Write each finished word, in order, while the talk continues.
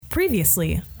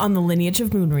Previously on the Lineage of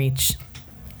Moonreach.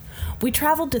 We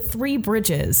traveled to Three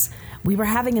Bridges. We were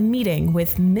having a meeting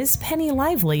with Miss Penny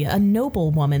Lively, a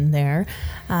noblewoman there,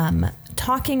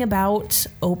 talking about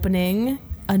opening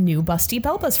a new Busty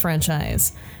Belbas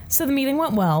franchise. So the meeting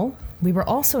went well. We were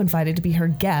also invited to be her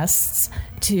guests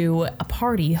to a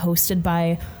party hosted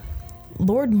by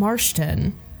Lord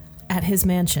Marston at his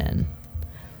mansion.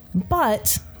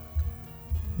 But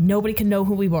nobody could know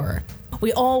who we were.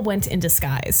 We all went in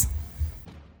disguise.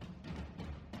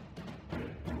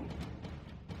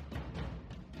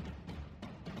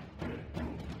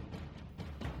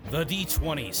 The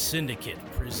D20 Syndicate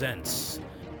presents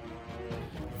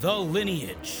The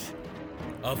Lineage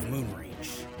of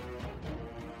Moonreach.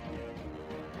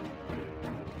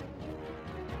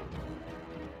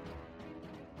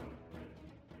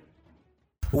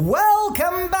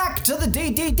 Welcome back to the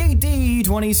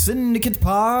D20 Syndicate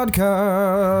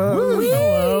Podcast.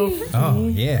 Hello. Oh,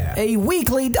 yeah. A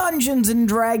weekly Dungeons &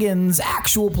 Dragons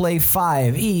actual play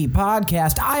 5e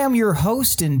podcast. I am your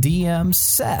host and DM,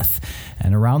 Seth.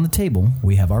 And around the table,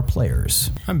 we have our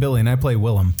players. I'm Billy, and I play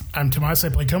Willem. I'm Tomas, I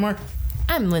play Tomar.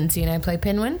 I'm Lindsay, and I play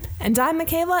Pinwin. And I'm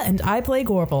Michaela, and I play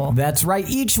Gorbel. That's right.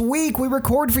 Each week, we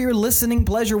record for your listening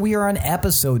pleasure. We are on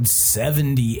episode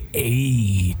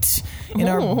 78 in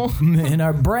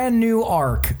our brand new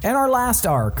arc and our last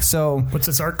arc. So, what's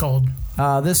this arc called?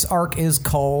 This arc is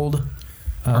called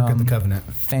Arc of the Covenant.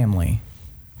 Family.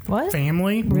 What?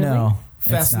 Family? Really? No.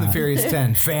 Fast and the Furious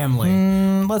 10. Family.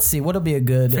 Let's see. What'll be a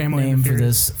good Family name and the for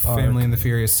Furious. this arc? Family and the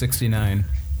Furious 69.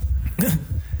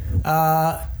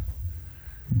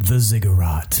 The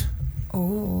Ziggurat.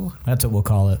 Oh. That's what we'll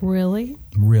call it. Really?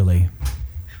 Really.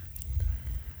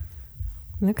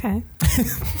 Okay.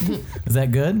 Is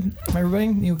that good? Everybody?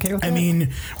 You okay with that? I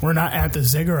mean, we're not at the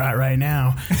Ziggurat right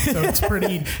now, so it's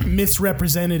pretty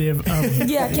misrepresentative of...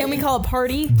 Yeah, can we call it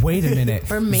party? Wait a minute.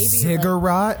 Or maybe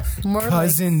Ziggurat? more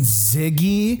Cousin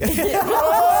Ziggy?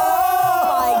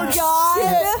 Oh my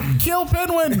god! Kill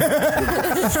Pinwin!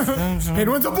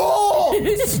 Pinwin's a bull!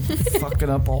 Fucking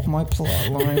up all my plot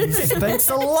lines. Thanks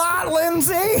a lot,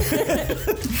 Lindsay!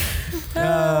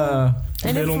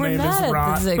 And if Middle we're name not is at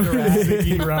Rot. the Ziggurat,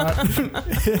 Ziggy Rot.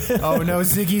 Oh, no,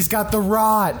 Ziggy's got the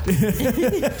rot.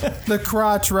 The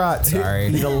crotch rot. Sorry.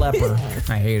 The leper.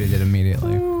 I hated it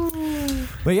immediately.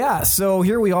 But yeah, so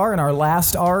here we are in our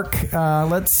last arc.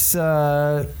 Let's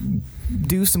do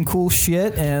some cool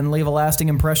shit and leave a lasting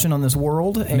impression on this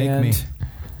world. Make and me.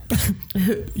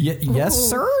 Yes,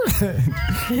 sir.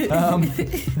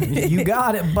 You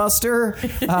got it, Buster.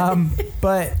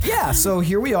 But yeah, so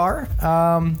here we are.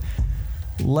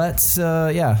 Let's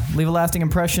leave a lasting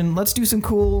impression. Let's do some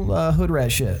cool hood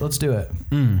rat shit. Let's do it.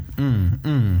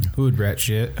 Hood rat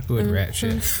shit. Hood rat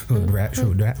shit. Hood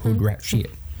rat shit.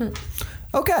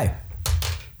 Okay.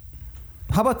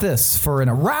 How about this for an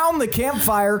around the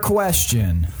campfire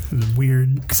question?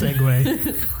 Weird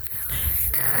segue.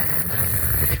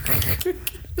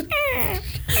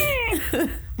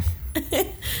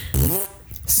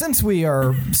 Since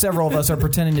several of us are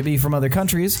pretending to be from other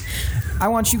countries, I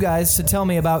want you guys to tell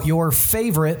me about your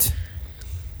favorite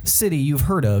city you've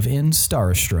heard of in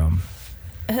Starstrom.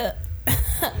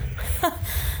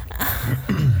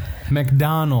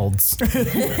 McDonald's.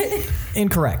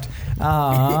 Incorrect.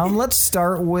 Let's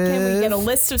start with... Can we get a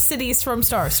list of cities from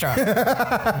Starstruck?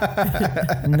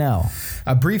 No.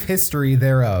 A brief history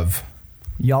thereof.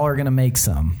 Y'all are going to make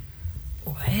some.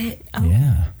 what?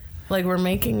 Yeah. Like we're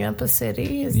making up a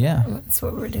city? Yeah. That's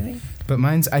what we're doing. But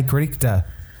mine's Ikrikta.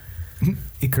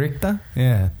 Ikrikta?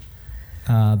 Yeah.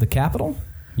 The capital?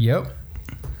 Yep.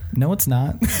 No, it's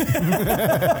not.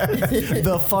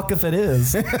 The fuck if it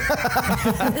is.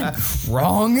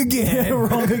 Wrong again.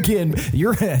 Wrong again.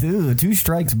 You're at 2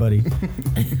 strikes, buddy.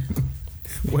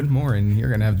 One more and you're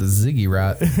going to have the Ziggy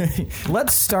rot.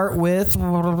 Let's start with...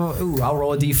 I'll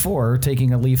roll a d4,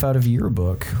 taking a leaf out of your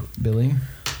book, Billy.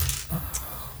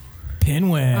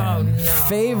 Pinwin. Oh, no.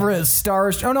 Favorite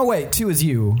stars... Oh, no, wait. 2 is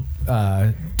you,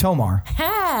 Tomar.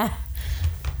 Ha!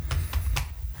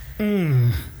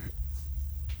 I'm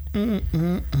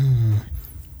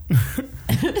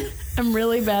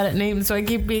really bad at names, so I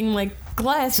keep being like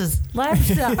glasses,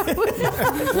 laptop,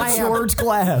 George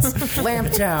Glass.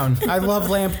 Lamptown. I love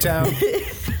Lamptown.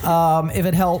 If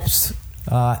it helps,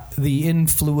 the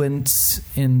influence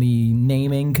in the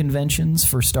naming conventions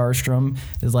for Starstrom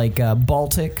is like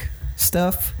Baltic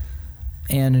stuff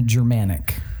and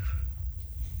Germanic.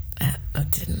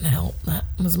 That didn't help. That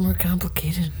was more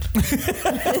complicated.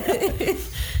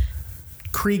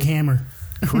 Krieghammer.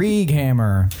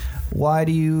 Krieghammer. Why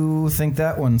do you think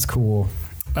that one's cool?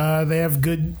 They have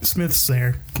good smiths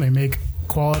there. They make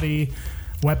quality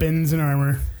weapons and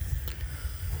armor.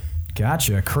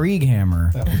 Gotcha.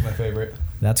 Krieghammer. That was my favorite.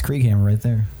 That's Krieghammer right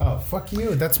there. Oh, fuck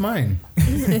you. That's mine.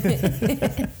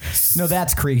 No,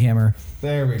 that's Krieghammer.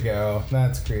 There we go.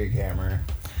 That's Krieghammer.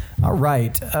 All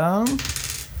right.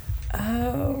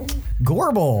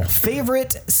 Gorbel,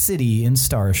 favorite city in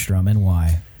Starstrom and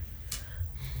why?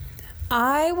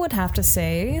 I would have to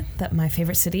say that my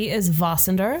favorite city is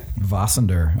Vossender.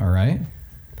 Vossender, all right.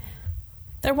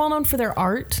 They're well known for their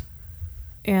art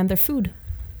and their food.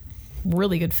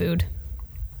 Really good food.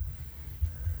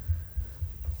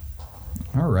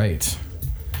 All right.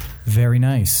 Very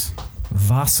nice.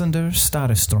 Vossender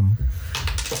Starstrom.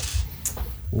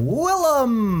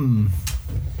 Willem.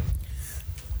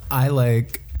 I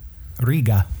like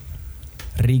Riga.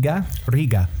 Riga.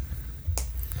 Riga.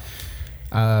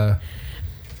 I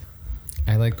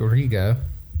like Riga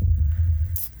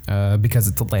because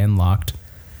it's landlocked.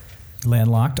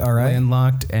 Landlocked, all right.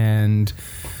 Landlocked and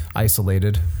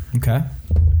isolated. Okay.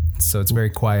 So it's very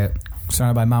quiet.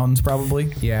 Surrounded by mountains,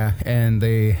 probably. Yeah, and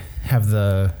they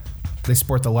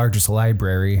sport the largest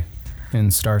library in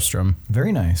Starstrom.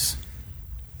 Very nice.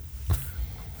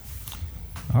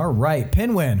 All right,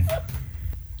 Pinwin.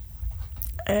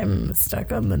 I'm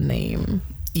stuck on the name.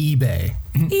 eBay.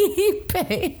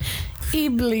 eBay.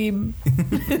 Eblieb.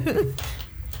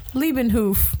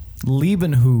 Liebenhof.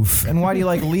 Liebenhof. And why do you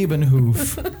like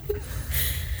Liebenhof?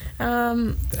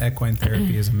 The equine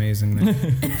therapy is amazing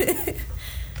there.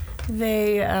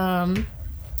 They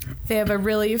have a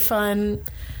really fun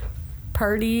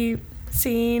party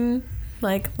scene,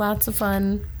 like lots of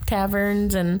fun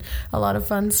taverns and a lot of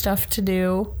fun stuff to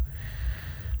do.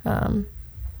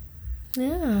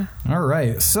 Yeah. All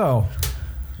right, so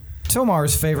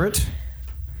Tomar's favorite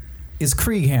is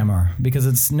Krieghammer because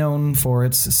it's known for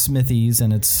its smithies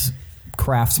and its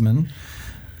craftsmen.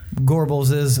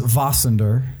 Gorbel's is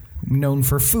Vossender, known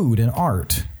for food and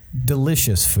art.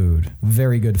 Delicious food.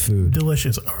 Very good food.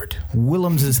 Delicious art.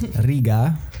 Willem's is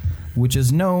Riga, which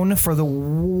is known for the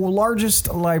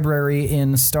largest library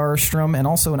in Starstrom and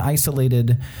also an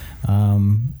isolated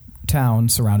town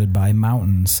surrounded by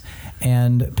mountains.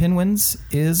 And Pinwin's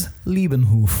is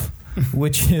Liebenhof,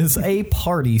 which is a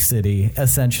party city,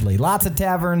 essentially. Lots of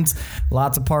taverns,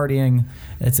 lots of partying.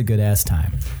 It's a good-ass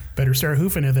time. Better start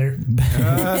hoofing it there.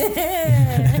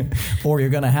 Or you're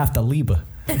going to have to leave.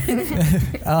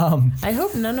 I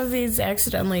hope none of these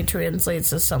accidentally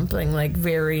translates to something like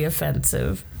very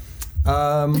offensive.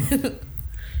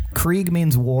 Krieg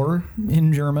means war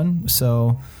in German,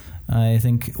 so I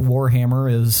think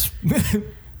Warhammer is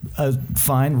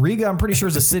fine. Riga, I'm pretty sure,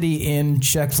 is a city in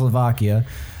Czechoslovakia.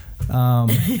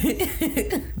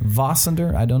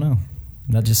 Vossender, I don't know.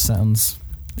 That just sounds...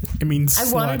 It means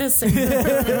I wanted to say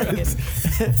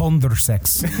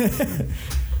Wundersex.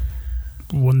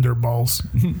 Wonderballs.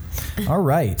 All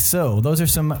right, so those are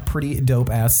some pretty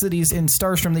dope-ass cities in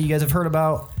Starstrom that you guys have heard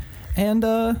about. And,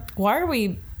 Why are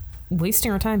we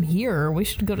wasting our time here? We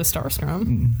should go to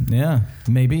Starstrom. yeah,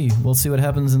 maybe. We'll see what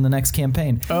happens in the next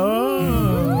campaign.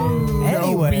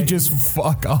 Anyway. We just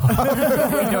fuck off.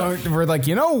 We're like,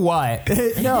 you know what?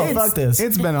 No, fuck this.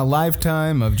 It's been a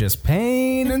lifetime of just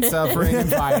pain and suffering and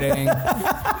fighting.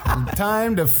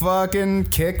 Time to fucking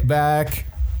kick back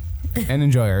and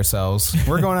enjoy ourselves.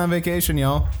 We're going on vacation,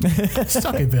 y'all.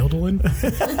 Suck it, Veldelin.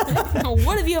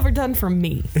 What have you ever done for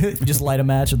me? Just light a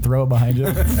match and throw it behind you.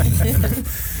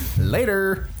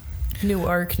 Later. new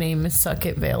arc name is Suck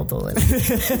It Veldelin.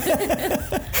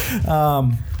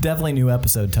 Definitely new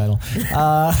episode title.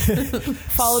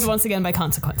 Followed once again by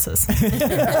Consequences.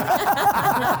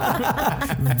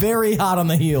 Very hot on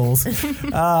the heels.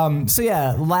 So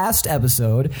yeah, last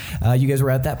episode, you guys were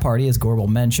at that party, as Gorbel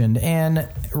mentioned, and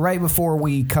right before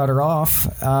we cut her off,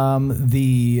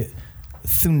 the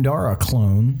Thundara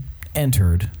clone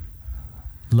entered.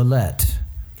 Lilette.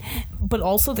 But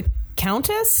also the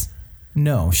Countess?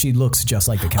 No, she looks just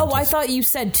like the Countess. Oh, I thought you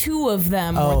said two of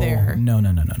them were there. No,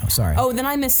 sorry. Oh, then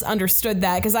I misunderstood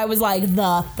that because I was like,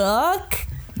 the fuck?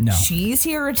 No. She's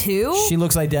here too? She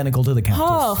looks identical to the Countess.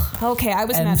 Oh, okay. I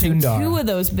was And imagining Thundara. two of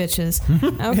those bitches.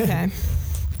 Okay.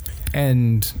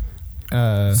 And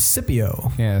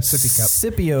Scipio. yeah, Sippy Cup.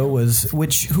 Scipio was,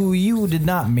 who you did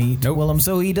not meet, Nope. Willem,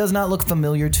 so he does not look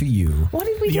familiar to you. What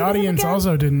did we do The to him audience again?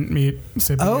 also didn't meet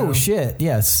Scipio. Oh shit!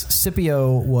 Yes,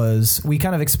 Scipio was. We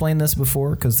kind of explained this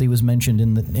before because he was mentioned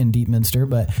in Deepminster,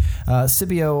 but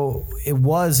Scipio, it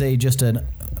was just a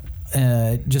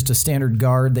standard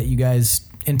guard that you guys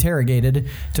interrogated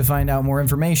to find out more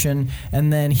information,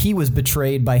 and then he was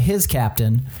betrayed by his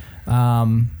captain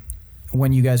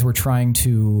when you guys were trying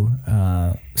to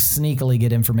sneakily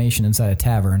get information inside a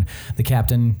tavern. The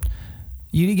captain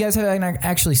You guys haven't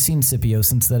actually seen Scipio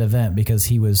since that event because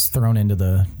he was thrown into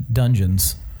the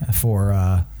dungeons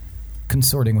for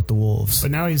consorting with the wolves.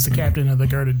 But now he's the captain of the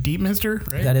Guard of Deepminster,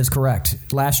 right? That is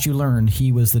correct. Last you learned,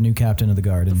 he was the new captain of the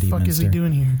guard in Deepminster. What the fuck is he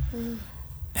doing here?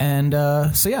 And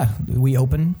so, yeah, we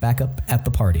open back up at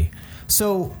the party.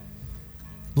 So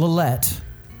Lillette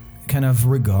kind of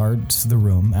regards the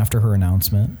room after her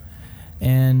announcement.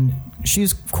 And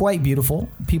she's quite beautiful.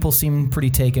 People seem pretty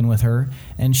taken with her.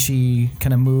 And she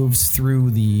kind of moves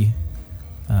through the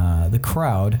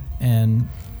crowd and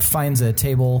finds a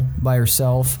table by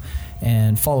herself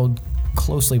and followed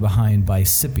closely behind by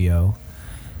Scipio.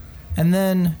 And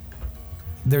then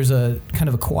there's a kind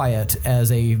of a quiet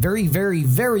as a very, very,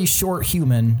 very short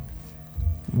human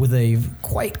with a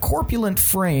quite corpulent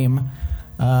frame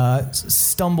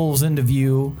stumbles into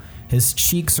view. His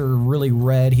cheeks are really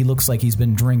red. He looks like he's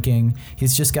been drinking.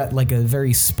 He's just got like a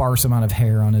very sparse amount of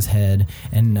hair on his head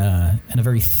and a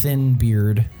very thin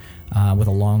beard with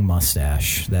a long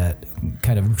mustache that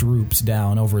kind of droops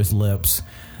down over his lips.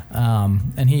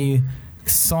 And he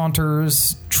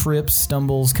saunters, trips,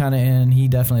 stumbles kind of in. He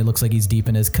definitely looks like he's deep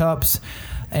in his cups.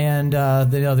 And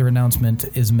the other announcement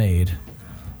is made.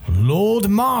 Lord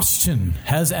Marston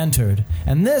has entered.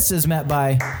 And this is met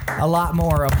by a lot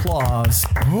more applause.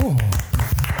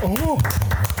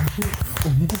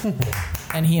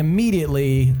 And he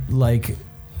immediately, like,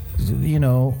 you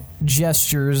know,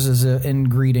 gestures as in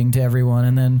greeting to everyone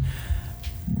and then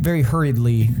very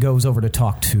hurriedly goes over to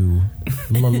talk to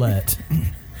Lillette.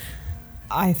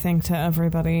 I think to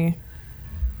everybody,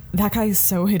 that guy is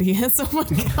so hideous. Oh my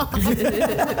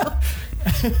god.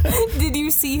 Did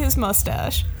you see his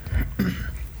mustache?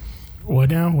 What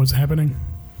now? What's happening?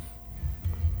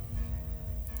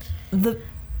 The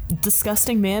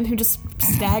disgusting man who just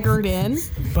staggered in.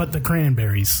 But the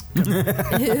cranberries.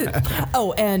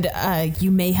 Oh, and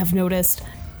you may have noticed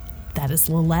that is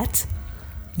Lillette,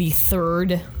 the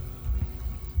third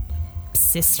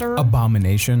sister.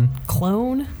 Abomination.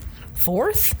 Clone.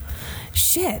 Fourth?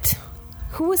 Shit.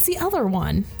 Who was the other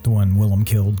one? The one Willem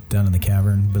killed down in the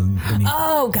cavern beneath.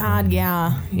 Oh, God,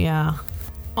 yeah.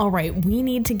 All right, we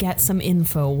need to get some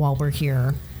info while we're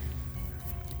here.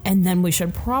 And then we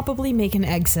should probably make an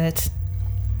exit.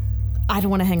 I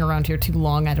don't want to hang around here too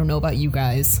long. I don't know about you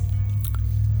guys.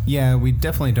 Yeah, we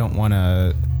definitely don't want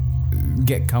to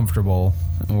get comfortable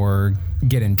or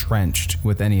get entrenched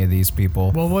with any of these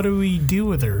people. Well, what do we do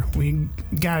with her? We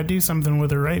gotta do something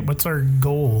with her, right? What's our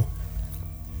goal?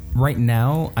 Right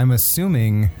now, I'm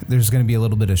assuming there's going to be a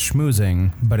little bit of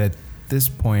schmoozing, but at this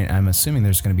point, I'm assuming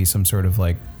there's going to be some sort of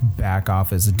like back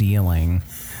office dealing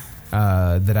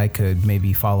that I could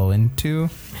maybe follow into.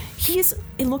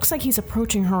 It looks like he's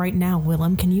approaching her right now,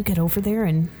 Willem. Can you get over there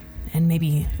and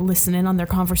maybe listen in on their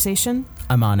conversation?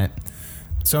 I'm on it.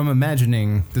 So I'm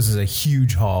imagining this is a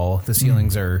huge hall. The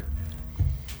ceilings are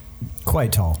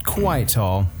Quite tall.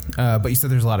 But you said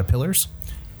there's a lot of pillars?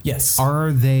 Yes.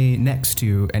 Are they next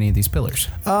to any of these pillars?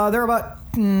 They're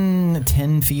about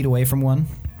 10 feet away from one.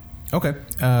 Okay.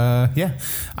 Yeah.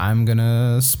 I'm going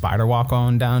to spider walk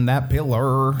on down that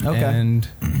pillar and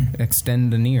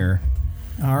extend an ear.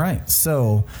 All right.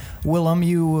 So, Willem,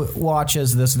 you watch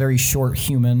as this very short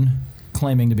human,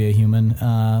 claiming to be a human,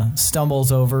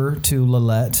 stumbles over to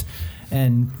Lillette,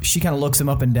 and she kind of looks him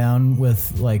up and down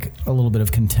with like a little bit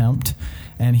of contempt.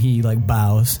 And he like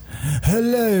bows.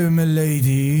 Hello,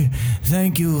 milady.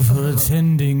 Thank you for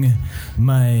attending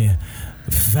my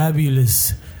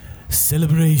fabulous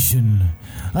celebration.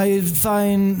 I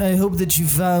hope that you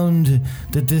found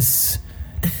that this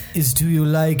is to your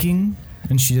liking.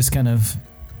 And she just kind of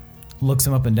looks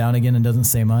him up and down again and doesn't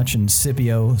say much. And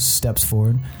Scipio steps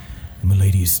forward.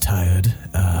 Milady's tired.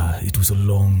 It was a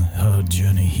long, hard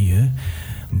journey here,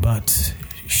 but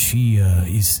she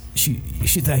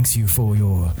thanks you for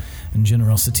your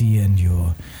generosity and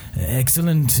your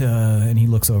excellent. And he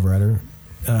looks over at her,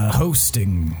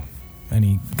 hosting. And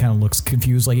he kind of looks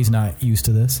confused, like he's not used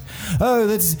to this. Oh,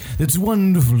 that's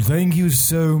wonderful. Thank you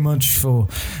so much for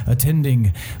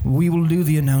attending. We will do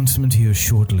the announcement here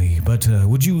shortly. But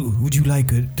would you like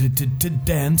to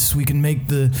dance? We can make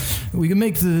the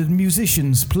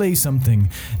musicians play something.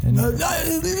 And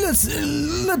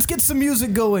let's get some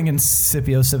music going. And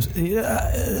Scipio says,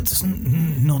 it's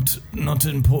not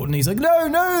important. He's like,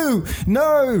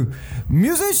 no,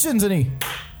 musicians. And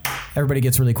everybody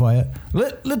gets really quiet.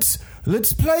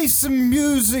 Let's play some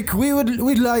music.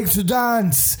 We'd like to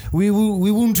dance. We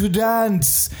want to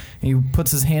dance. And he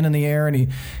puts his hand in the air and he's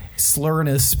slurring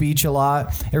his speech a lot.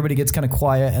 Everybody gets kind of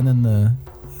quiet, and then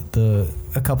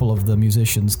a couple of the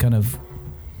musicians kind of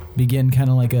begin kind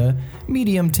of like a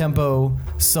medium tempo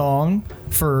song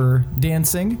for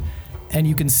dancing, and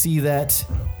you can see that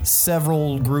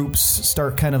several groups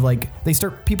start kind of like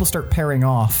people start pairing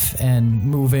off and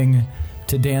moving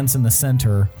to dance in the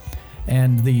center,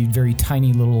 and the very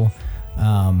tiny little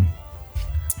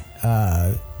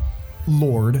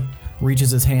lord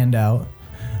reaches his hand out.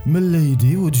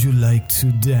 "Milady, would you like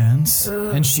to dance?"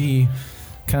 And she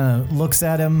kind of looks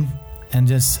at him and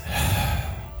just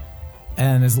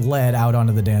and is led out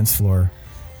onto the dance floor,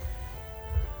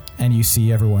 and you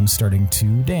see everyone starting to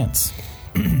dance.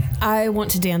 I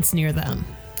want to dance near them.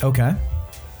 Okay.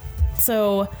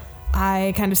 So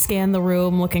I kind of scan the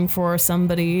room looking for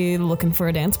somebody, looking for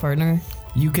a dance partner.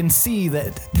 You can see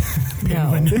that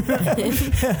No.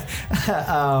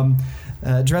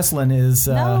 Dreslin is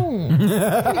No.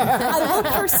 I look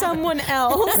for someone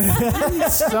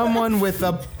else. Someone with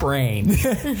a brain.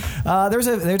 there's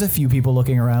a few people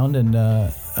looking around, and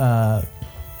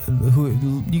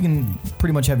who you can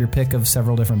pretty much have your pick of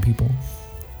several different people.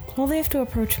 Well, they have to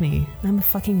approach me. I'm a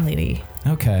fucking lady.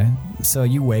 Okay, so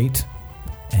you wait.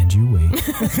 And you wait.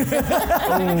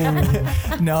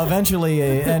 Now,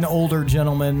 eventually, an older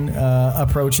gentleman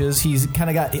approaches. He's kind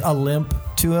of got a limp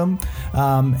to him.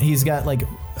 He's got like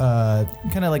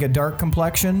kind of like a dark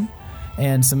complexion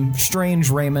and some strange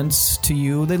raiments to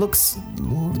you. They look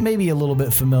maybe a little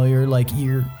bit familiar. Like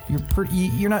you're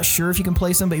not sure if you can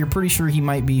place him, but you're pretty sure he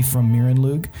might be from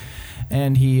Mirenlug.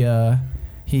 And he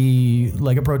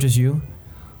like approaches you.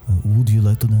 Would you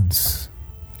like to dance?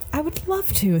 I would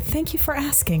love to. Thank you for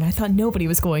asking. I thought nobody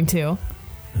was going to.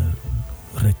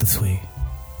 Right this way.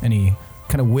 And he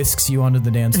kind of whisks you onto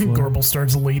the dance floor. Gorbel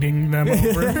starts leading them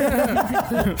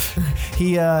over.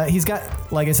 He's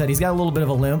got, like I said, he's got a little bit of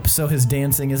a limp, so his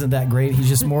dancing isn't that great. He's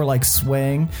just more like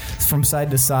swaying from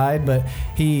side to side, but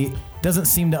he doesn't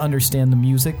seem to understand the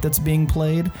music that's being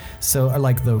played, so or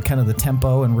like the kind of the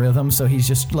tempo and rhythm, so he's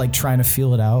just like trying to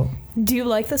feel it out. Do you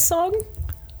like this song?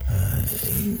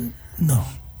 No.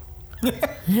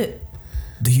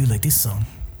 Do you like this song?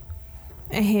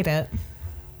 I hate it.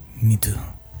 Me too.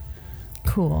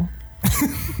 Cool.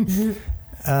 We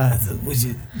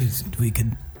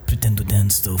could pretend to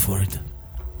dance though for it.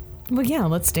 Well, yeah,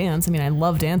 let's dance. I mean, I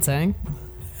love dancing.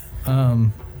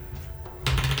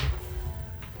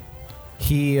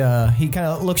 He kind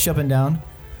of looks you up and down.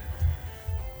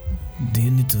 Do you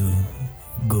need to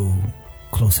go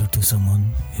closer to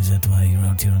someone? Is that why you're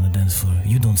out here on the dance floor?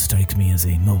 You don't strike me as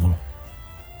a noble.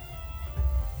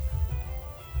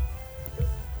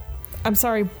 I'm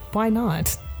sorry, why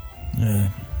not?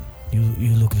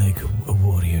 You look like a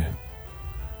warrior.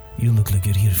 You look like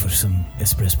you're here for some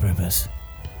express purpose.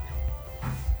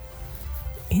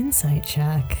 Insight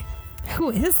check.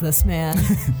 Who is this man?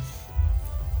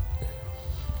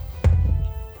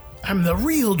 I'm the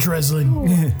real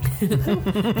Dreslin.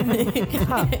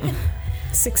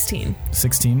 16.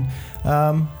 16.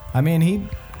 I mean, he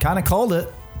kind of called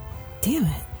it. Damn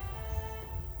it.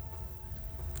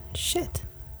 Shit.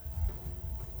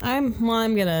 I'm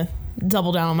gonna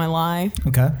double down on my lie.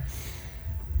 Okay.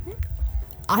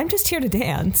 I'm just here to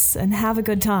dance and have a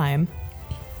good time.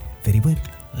 Very well.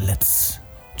 Let's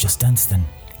just dance then.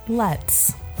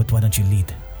 Let's. But why don't you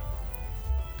lead?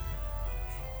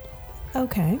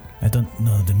 Okay. I don't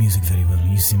know the music very well.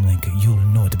 You seem like you'll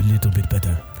know it a little bit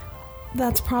better.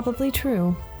 That's probably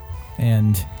true.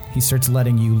 And he starts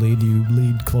letting you lead. You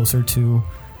lead closer to...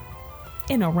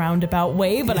 In a roundabout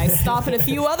way, but I stop at a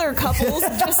few other couples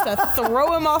just to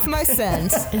throw him off my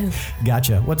scent.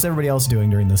 Gotcha. What's everybody else doing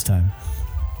during this time?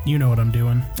 You know what I'm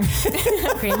doing.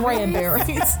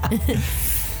 Cranberries.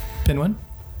 Pinwin?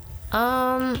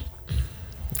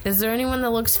 Is there anyone that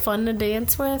looks fun to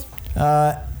dance with?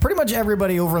 Pretty much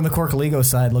everybody over on the Corcoligo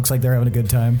side looks like they're having a good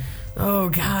time. Oh,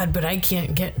 God, but I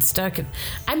can't get stuck in...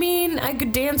 I mean, I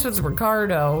could dance with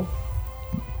Ricardo.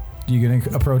 You gonna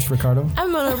approach Ricardo?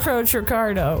 I'm gonna approach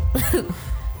Ricardo.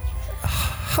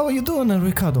 How are you doing,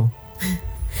 Ricardo?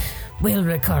 Well,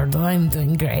 Ricardo, I'm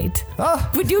doing great.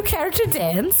 Would you care to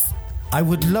dance? I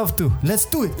would love to. Let's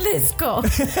do it. Let's go.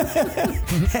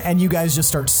 And you guys just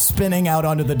start spinning out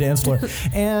onto the dance floor.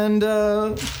 And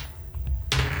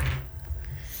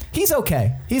he's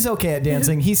okay. He's okay at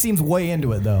dancing. He seems way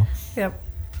into it, though. Yep.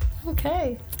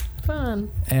 Okay.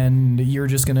 Fun. And you're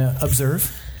just going to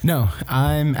observe? No,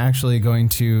 I'm actually going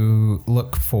to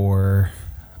look for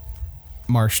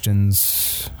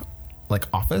Marston's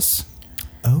office.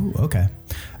 Oh, okay.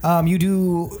 You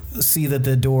do see that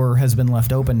the door has been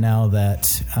left open now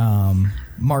that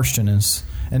Marston is,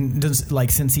 and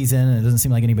since he's in, it doesn't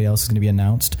seem like anybody else is going to be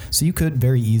announced. So you could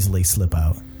very easily slip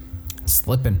out.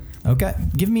 Slipping. Okay,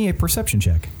 give me a perception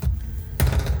check.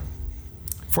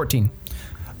 14.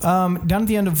 Down at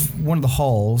the end of one of the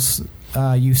halls,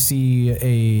 you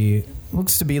see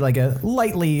looks to be like a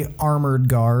lightly armored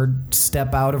guard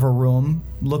step out of a room,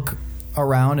 look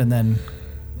around, and then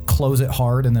close it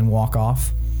hard and then walk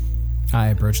off. I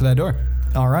approach that door.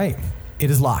 All right.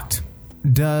 It is locked.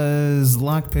 Does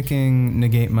lockpicking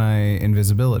negate my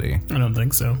invisibility? I don't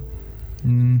think so.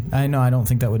 I don't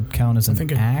think that would count as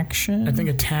an action. I think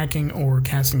attacking or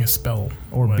casting a spell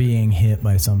or would. being hit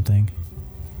by something.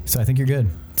 So I think you're good.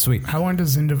 Sweet. How long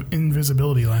does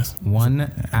invisibility last?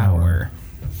 1 hour.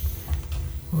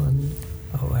 1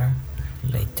 hour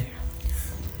later.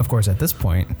 Of course, at this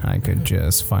point, I could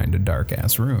just find a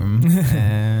dark-ass room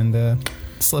and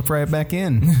slip right back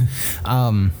in.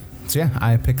 So yeah,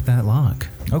 I pick that lock.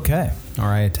 Okay. Or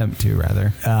I attempt to,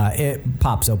 rather. It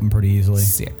pops open pretty easily.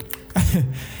 Sick.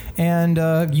 And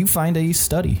you find a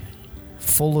study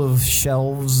full of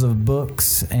shelves of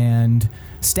books and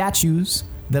statues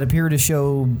that appear to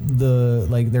show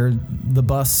they're the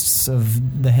busts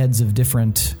of the heads of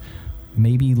different,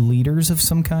 maybe leaders of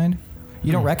some kind.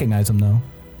 You don't recognize them though.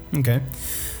 Okay.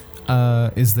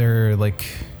 Is there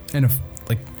an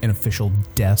official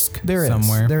desk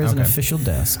somewhere? There is an Okay. official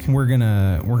desk. We're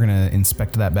gonna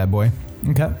inspect that bad boy.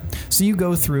 Okay. So you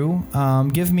go through.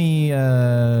 Give me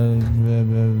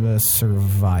a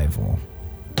survival.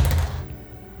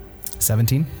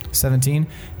 17. 17.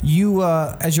 You,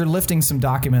 as you're lifting some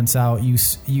documents out,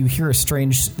 you hear a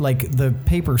strange, the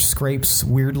paper scrapes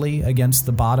weirdly against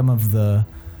the bottom of the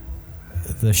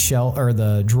shell or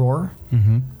the drawer.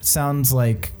 Mm-hmm. Sounds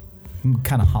like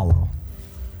kind of hollow.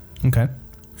 Okay.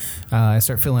 I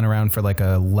start feeling around for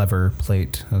a lever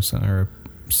plate or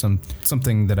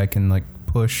something that I can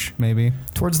push maybe.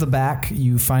 Towards the back,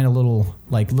 you find a little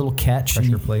catch.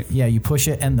 Pressure plate. Yeah, you push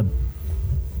it, and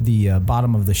the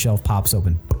bottom of the shelf pops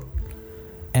open.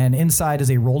 And inside is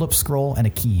a rolled up scroll and a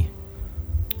key.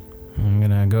 I'm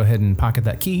gonna go ahead and pocket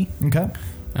that key. Okay.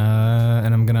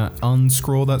 And I'm gonna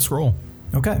unscroll that scroll.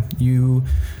 Okay. You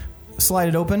slide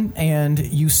it open, and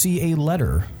you see a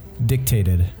letter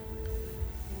dictated.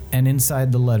 And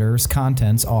inside the letter's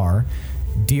contents are,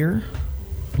 "Dear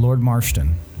Lord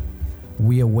Marston,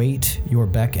 we await your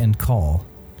beck and call.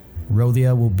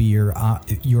 Rothia will be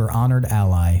your honored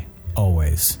ally,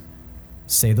 always.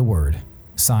 Say the word.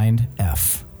 Signed,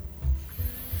 F."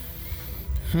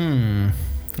 All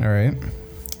right.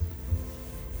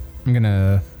 I'm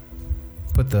gonna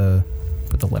put the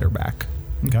letter back.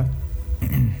 Okay.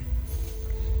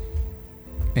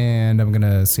 And I'm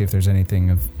gonna see if there's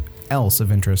anything else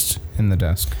of interest in the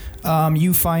desk.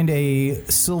 You find a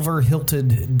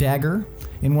silver-hilted dagger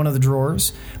in one of the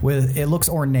drawers. It looks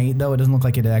ornate, though. It doesn't look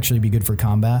like it'd actually be good for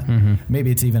combat. Mm-hmm.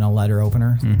 Maybe it's even a letter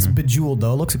opener. Mm-hmm. It's bejeweled,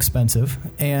 though. It looks expensive.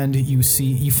 And you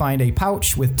find a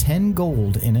pouch with 10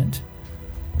 gold in it.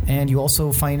 And you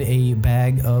also find a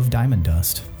bag of diamond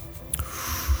dust.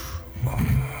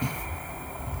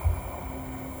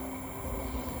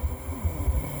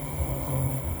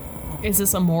 Is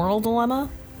this a moral dilemma?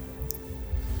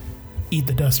 Eat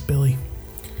the dust, Billy.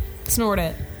 Snort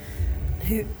it.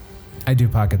 I do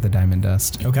pocket the diamond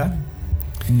dust. Okay.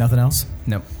 Nothing else?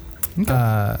 Nope. Okay.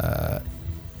 I'm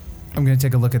going to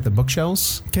take a look at the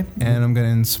bookshelves. Okay. And I'm going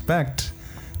to inspect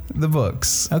the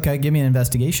books. Okay, give me an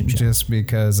investigation check. Just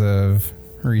because of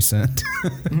recent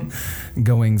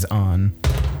goings on.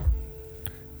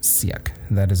 Sick.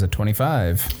 That is a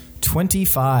 25.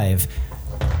 25.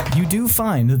 You do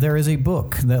find that there is a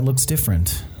book that looks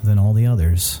different than all the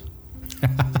others.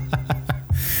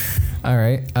 All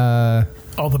right.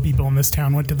 All the people in this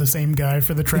town went to the same guy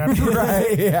for the trap.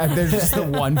 Right. Yeah, there's just the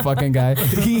one fucking guy.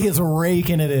 He is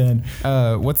raking it in.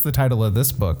 What's the title of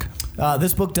this book?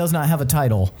 This book does not have a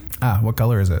title. What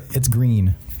color is it? It's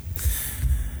green.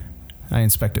 I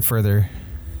inspect it further.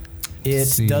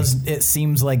 It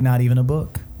seems like not even a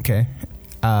book. Okay.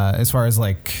 As far as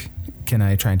can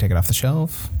I try and take it off the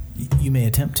shelf? You may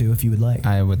attempt to if you would like.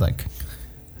 I would like.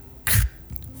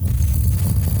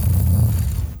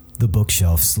 The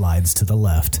bookshelf slides to the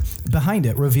left, behind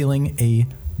it revealing a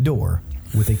door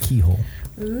with a keyhole.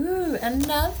 Ooh,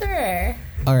 another.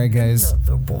 All right, guys.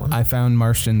 Another one. I found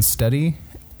Marston's study,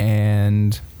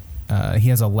 and he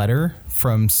has a letter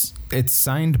it's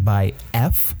signed by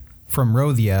F from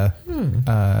Rothia,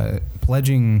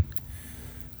 pledging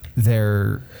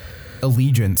their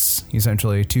allegiance,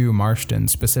 essentially, to Marston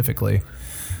specifically.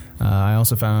 I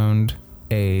also found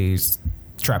a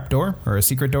trapdoor, or a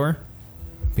secret door,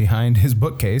 behind his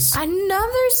bookcase.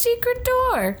 Another secret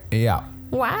door. Yeah.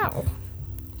 Wow.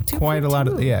 Quite a lot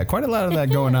of that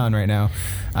going on right now.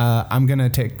 I'm gonna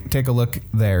take a look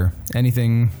there.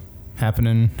 Anything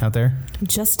happening out there?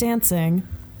 Just dancing.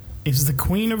 Is the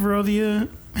Queen of Rothia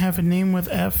have a name with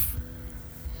F?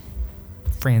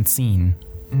 Francine.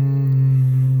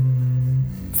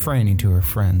 Franny to her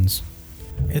friends.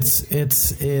 It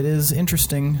is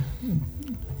interesting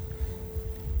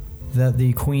that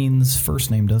the Queen's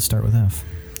first name does start with F.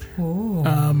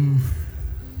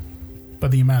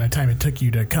 But the amount of time it took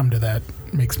you to come to that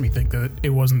makes me think that it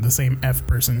wasn't the same F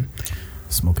person.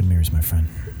 Smoke and mirrors, my friend.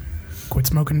 Quit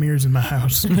smoking mirrors in my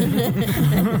house. Is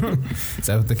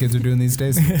that what the kids are doing these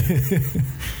days?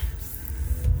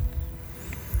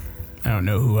 I don't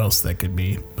know who else that could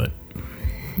be, but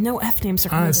No F names are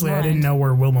coming honestly, to I mind. didn't know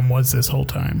where Willem was this whole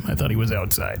time. I thought he was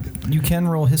outside. You can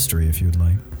roll history if you'd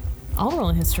like. I'll roll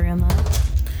a history on that.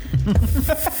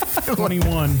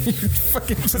 21.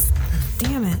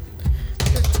 Damn it.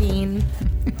 13.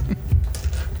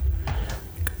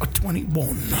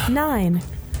 21. 9.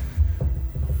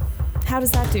 How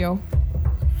does that do?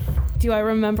 Do I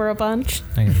remember a bunch?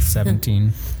 I got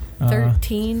 17.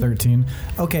 13. 13.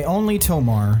 Okay, only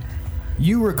Tomar.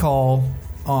 You recall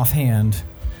offhand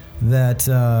that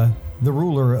the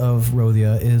ruler of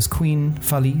Rothia is Queen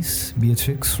Felice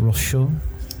Beatrix Rochot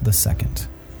II.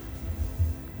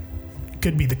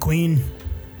 Could be the Queen.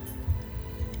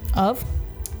 Of?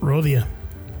 Rothia.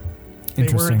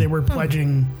 Interesting. They were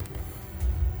pledging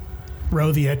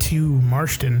Rothia to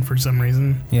Marston for some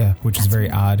reason. Yeah, which is very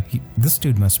odd. This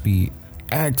dude must be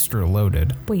extra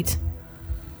loaded. Wait.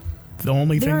 The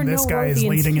only There are thing this no guy is Rothians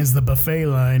leading is the buffet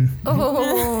line.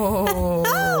 Oh.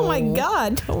 Oh my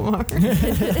god, Tomar.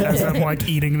 As I'm like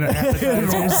eating the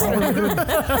appetizers.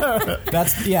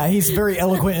 That's he's very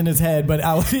eloquent in his head, but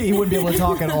he wouldn't be able to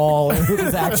talk at all with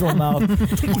his actual mouth.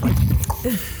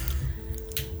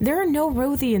 There are no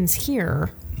Rothians here,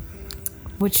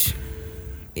 which,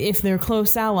 if they're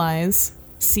close allies,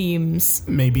 seems...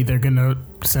 Maybe they're going to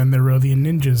send their Rothian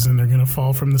ninjas and they're going to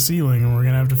fall from the ceiling and we're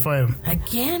going to have to fight them.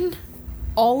 Again?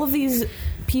 All of these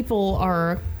people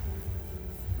are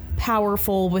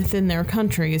powerful within their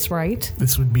countries, right?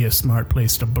 This would be a smart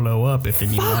place to blow up if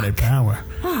you wanted power.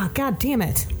 Ah, god damn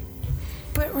it.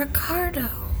 But Ricardo,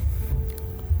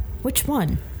 Which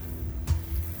one?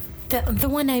 the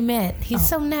one I met, he's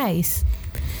so nice.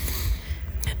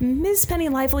 Ms. Penny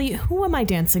Lively, who am I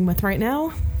dancing with right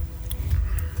now?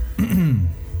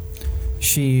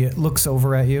 She looks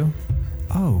over at you.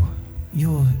 Oh,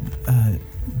 you're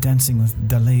dancing with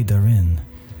Dalay Darin.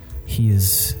 He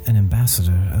is an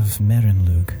ambassador of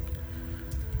Merinlug.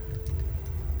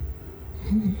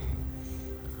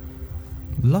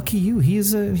 Lucky you.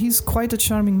 He's quite a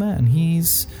charming man.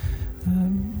 He's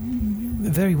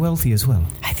very wealthy as well.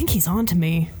 I think he's on to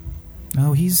me.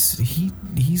 Oh, he's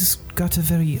got a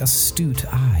very astute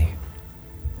eye.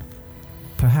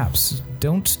 Perhaps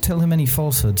don't tell him any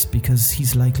falsehoods because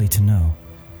he's likely to know.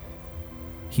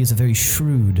 He is a very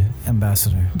shrewd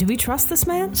ambassador. Do we trust this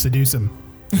man? Seduce him.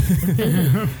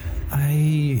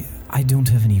 I don't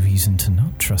have any reason to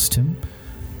not trust him.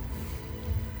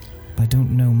 I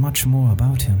don't know much more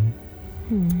about him.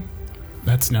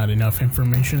 That's not enough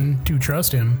information to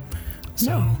trust him.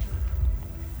 So, No.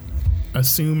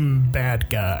 assume bad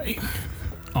guy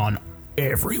on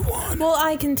everyone. Well,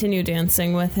 I continue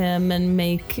dancing with him and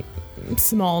make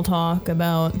small talk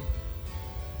about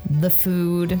the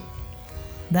food.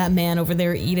 That man over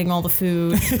there eating all the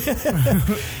food.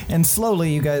 And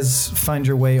slowly you guys find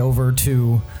your way over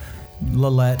to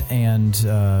Lillette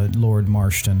and Lord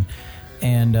Marston.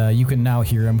 And you can now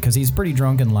hear him because he's pretty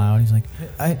drunk and loud. He's like,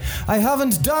 I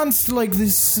haven't danced like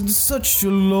this in such a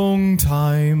long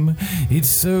time. It's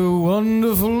so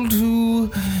wonderful to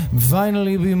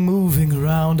finally be moving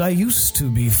around. I used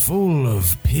to be full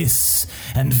of piss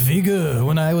and vigor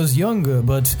when I was younger,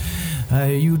 but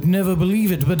you'd never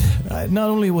believe it. But not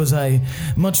only was I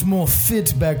much more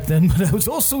fit back then, but I was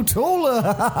also taller.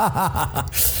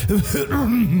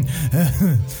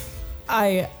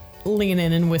 I lean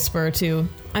in and whisper to,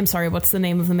 I'm sorry, what's the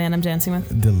name of the man I'm dancing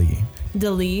with? Dali.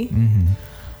 Dali. Mm-hmm.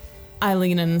 I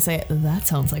lean in and say, that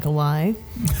sounds like a lie.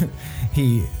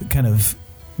 He kind of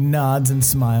nods and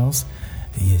smiles.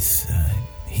 Yes,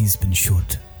 he's been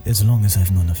short as long as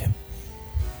I've known of him.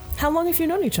 How long have you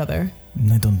known each other?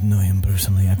 I don't know him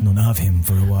personally. I've known of him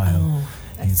for a while. Oh,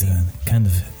 I He's see. kind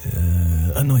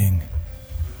of annoying.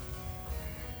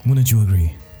 Wouldn't you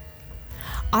agree?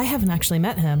 I haven't actually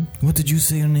met him. What did you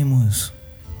say your name was?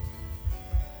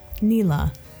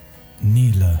 Neela.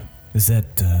 Neela. Is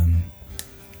that,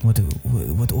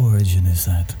 what origin is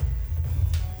that?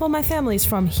 Well, my family's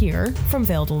from here, from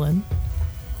Veldelin.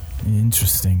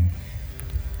 Interesting.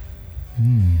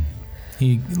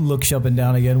 He looks up and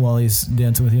down again while he's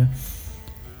dancing with you.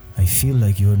 I feel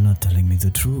like you're not telling me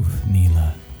the truth,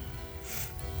 Neela.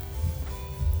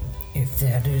 If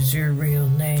that is your real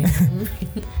name.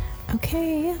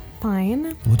 Okay,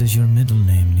 fine. What is your middle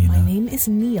name, Nina? My name is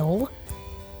Neil,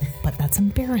 but that's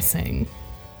embarrassing.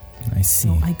 I see.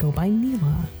 So I go by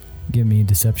Neela. Give me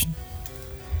deception.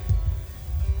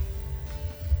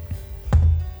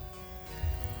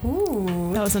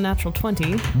 Ooh. That was a natural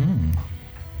 20.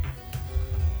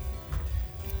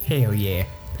 Hell yeah.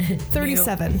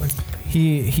 37.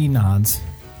 He nods.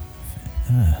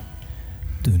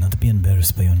 Do not be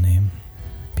embarrassed by your name.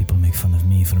 People make fun of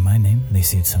me for my name. They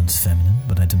say it sounds feminine,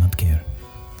 but I do not care.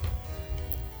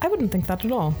 I wouldn't think that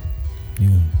at all.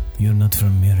 You're not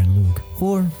from Merenlug.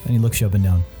 Or, and he looks you up and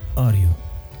down, are you?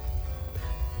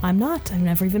 I'm not. I've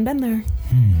never even been there.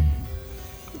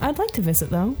 I'd like to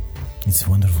visit, though. It's a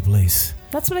wonderful place.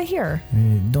 That's what I hear.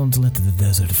 Don't let the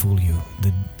desert fool you.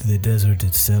 The desert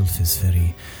itself is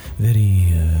very,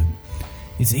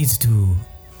 it's easy to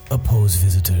oppose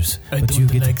visitors. I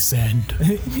don't like sand.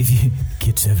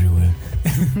 Gets everywhere.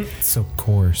 So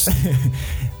coarse.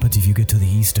 But if you get to the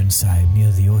eastern side,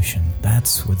 near the ocean,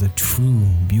 that's where the true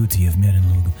beauty of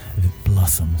Merenlug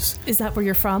blossoms. Is that where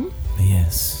you're from?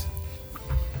 Yes.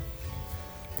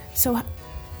 So,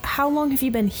 how long have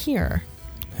you been here?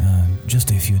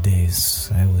 Just a few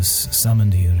days. I was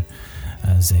summoned here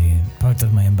as a part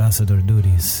of my ambassador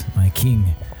duties. My king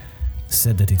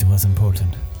said that it was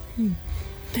important.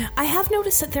 I have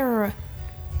noticed that there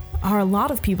are a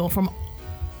lot of people from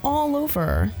all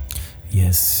over.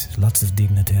 Yes, lots of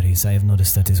dignitaries. I have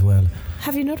noticed that as well.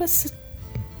 Have you noticed?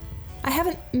 I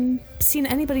haven't seen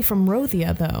anybody from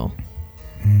Rothia, though.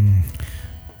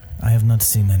 I have not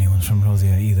seen anyone from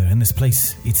Rothia either. And this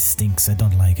place, it stinks. I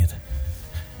don't like it.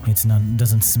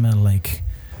 Doesn't smell like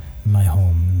my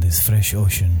home. This fresh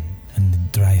ocean and the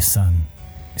dry sun.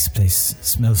 This place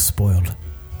smells spoiled.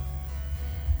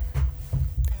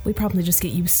 We probably just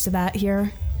get used to that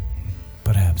here.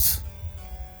 Perhaps.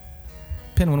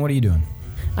 Pinwin, what are you doing?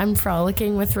 I'm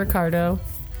frolicking with Ricardo.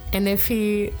 And if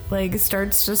he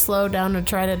starts to slow down and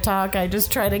try to talk, I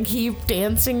just try to keep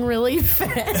dancing really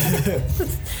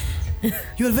fast.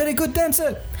 You're a very good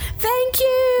dancer. Thank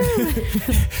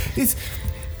you.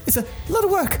 It's a lot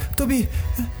of work to be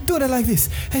doing it like this.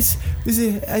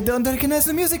 I don't recognize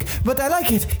the music, but I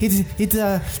like it. It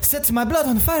sets my blood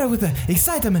on fire with the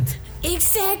excitement.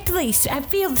 Exactly. I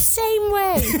feel the same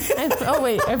way. Oh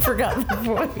wait, I forgot the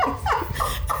voice.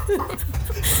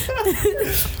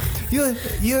 Are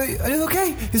you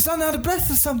okay? You sound out of breath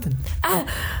or something. I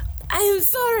am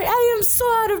sorry. I am so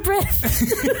out of breath.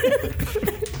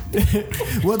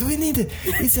 What we need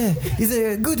is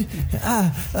a good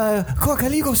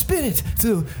Kokaligo spirit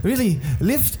to really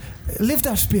lift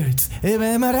our spirits.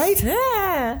 Am I right?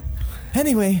 Yeah.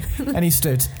 Anyway, and he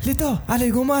starts. Lito,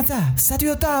 alegumata,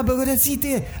 satiota,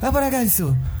 bogodecite,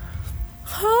 abaragaisu.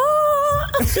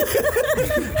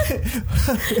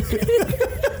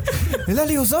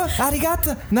 Lalioso,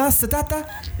 arigata, nastatata.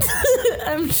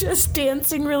 I'm just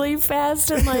dancing really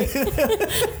fast and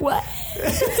what?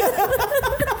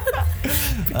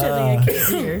 Pretending I can't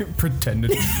hear. Pretend to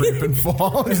trip and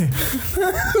fall.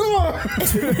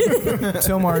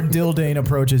 Tomar Dildane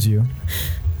approaches you.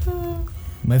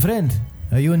 My friend,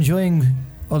 are you enjoying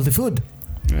all the food?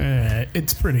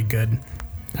 It's pretty good.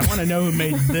 I want to know who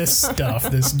made this stuff,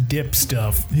 this dip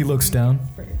stuff. He looks down.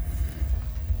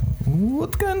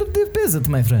 What kind of dip is it,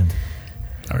 my friend?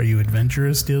 Are you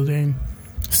adventurous, Dildane?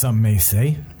 Some may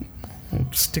say. Well,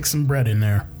 stick some bread in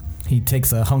there. He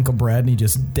takes a hunk of bread and he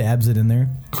just dabs it in there.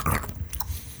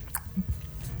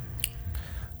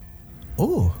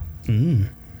 Oh.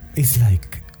 It's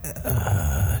like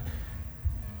a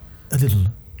little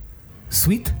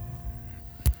sweet,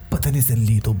 but then it's a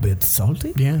little bit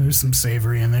salty. Yeah, there's some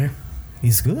savory in there.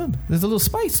 It's good. There's a little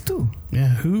spice too.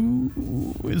 Yeah,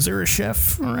 is there a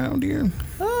chef around here?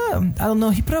 I don't know.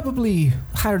 He probably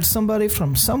hired somebody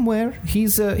from somewhere.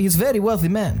 He's a very wealthy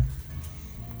man.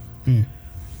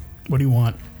 What do you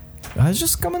want? I was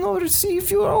just coming over to see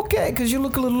if you were okay, because you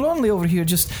look a little lonely over here,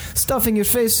 just stuffing your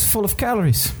face full of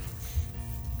calories.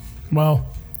 Well,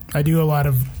 I do a lot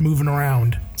of moving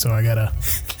around, so I gotta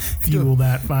fuel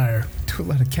that fire. Do a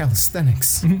lot of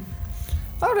calisthenics.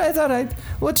 All right.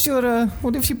 What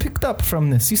have you picked up from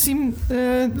this? You seem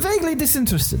vaguely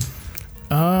disinterested.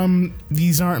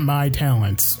 These aren't my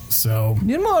talents, so...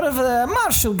 You're more of a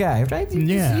martial guy, right?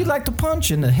 You like to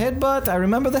punch and the headbutt. I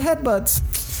remember the headbutts.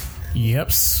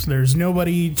 Yeps, there's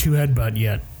nobody to headbutt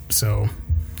yet, so...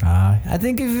 I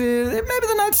think if maybe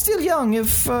the night's still young.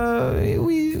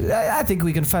 I think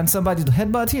we can find somebody to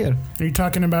headbutt here. Are you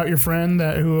talking about your friend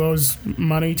who owes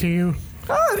money to you?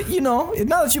 Now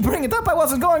that you bring it up, I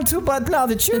wasn't going to, but now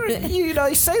that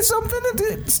you say something,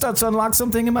 it starts to unlock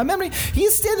something in my memory.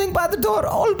 He's standing by the door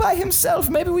all by himself.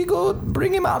 Maybe we go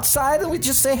bring him outside and we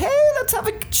just say, hey, let's have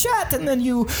a chat, and then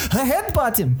you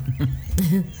headbutt him.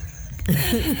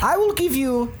 I will give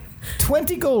you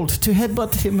 20 gold to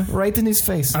headbutt him right in his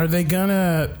face. Are they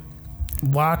gonna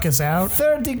lock us out?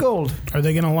 30 gold. Are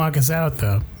they gonna lock us out,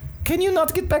 though? Can you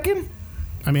not get back in?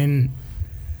 I mean,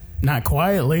 not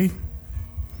quietly.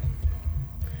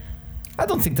 I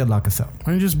don't think they'll lock us out.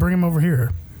 Why don't you just bring him over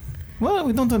here? Well,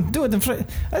 we don't do it in front.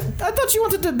 I thought you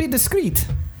wanted to be discreet.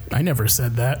 I never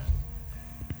said that.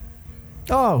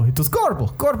 Oh, it was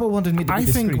Gorbel. Gorbel wanted me to be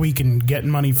discreet. I think we can get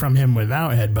money from him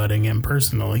without headbutting him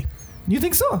personally. You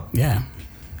think so? Yeah.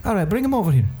 All right, bring him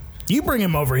over here. You bring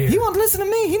him over here. He won't listen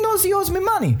to me. He knows he owes me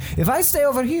money. If I stay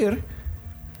over here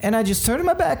and I just turn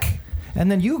my back and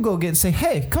then you go say,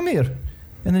 hey, come here.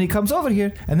 And then he comes over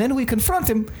here and then we confront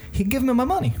him, he give me my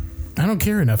money. I don't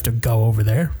care enough to go over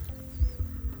there.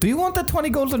 Do you want that 20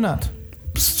 gold or not?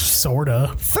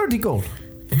 Sorta. 30 gold.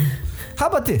 How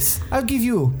about this? I'll give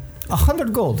you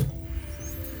 100 gold.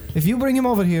 If you bring him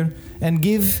over here and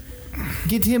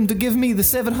get him to give me the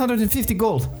 750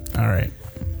 gold. All right.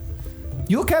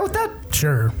 You okay with that?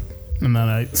 Sure. And then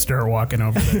I start walking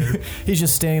over there. He's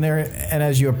just standing there, and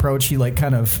as you approach, he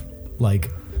kind of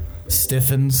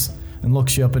stiffens and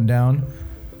looks you up and down.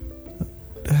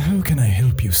 How can I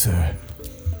help you, sir?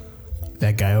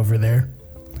 That guy over there?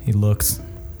 He looks.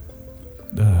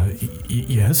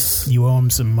 Yes? You owe him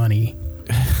some money.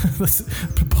 That's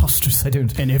preposterous. I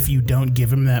don't. And if you don't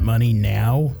give him that money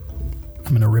now, I'm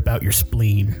going to rip out your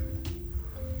spleen.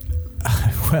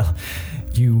 Well,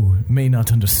 you may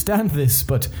not understand this,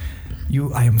 but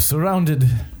I am surrounded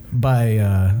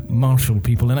by martial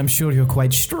people, and I'm sure you're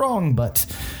quite strong, but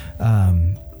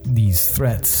these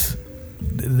threats,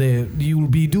 you'll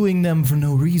be doing them for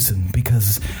no reason,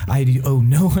 because I owe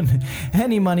no one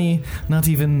any money, not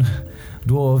even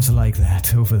dwarves like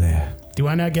that over there. Do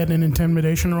I not get an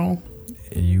intimidation roll?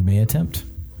 You may attempt.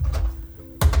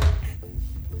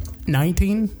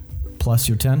 19? Plus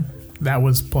your 10? That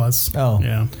was plus. Oh.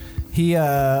 Yeah. He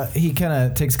kind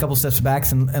of takes a couple steps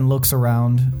back and looks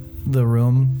around the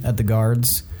room at the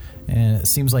guards, and it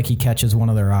seems like he catches one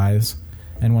of their eyes,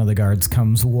 and one of the guards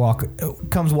comes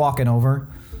walking over.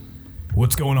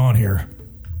 What's going on here?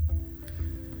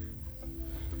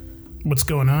 What's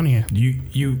going on here?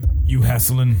 You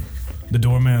hassling the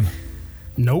doorman?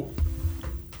 Nope.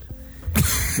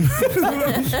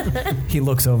 He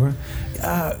looks over.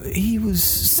 He was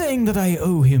saying that I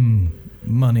owe him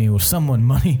money or someone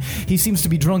money. He seems to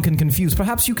be drunk and confused.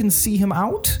 Perhaps you can see him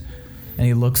out? And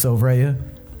he looks over at you.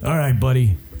 All right,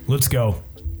 buddy. Let's go.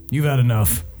 You've had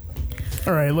enough.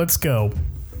 All right, let's go.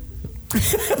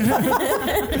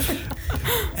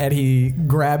 And he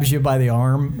grabs you by the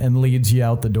arm and leads you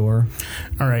out the door.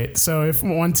 All right, so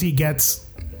once he gets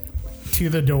to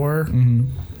the door, mm-hmm.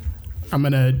 I'm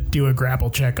going to do a grapple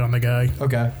check on the guy.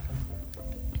 Okay.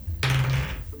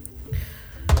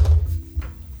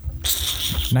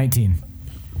 19.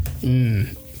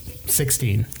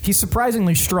 16. He's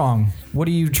surprisingly strong. What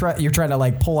are you're trying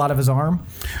to pull out of his arm?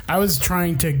 I was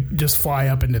trying to just fly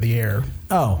up into the air.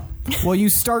 Oh. Well, you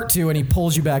start to, and he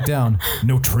pulls you back down.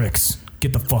 No tricks.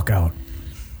 Get the fuck out.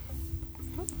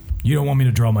 You don't want me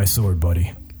to draw my sword,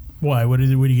 buddy. Why? What are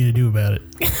you going to do about it?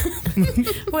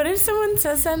 What if someone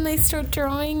says that and they start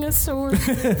drawing a sword?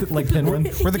 Like Penguin?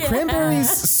 Were the cranberries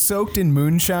soaked in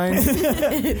moonshine?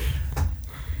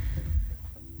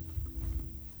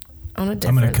 I'm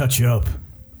going to cut you up.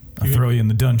 I'll throw you in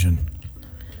the dungeon.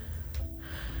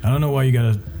 I don't know why you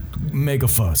got to make a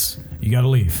fuss. You got to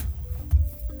leave.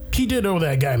 He did owe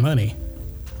that guy money.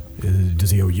 Does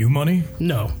he owe you money?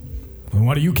 No. Then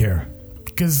why do you care?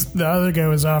 Because the other guy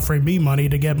was offering me money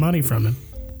to get money from him.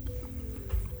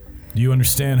 Do you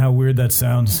understand how weird that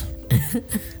sounds?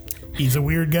 He's a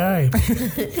weird guy.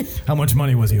 How much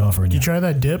money was he offering Did you? you try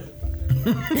that dip?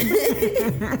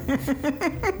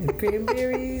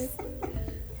 Cranberries.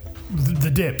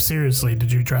 The dip, seriously,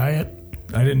 did you try it?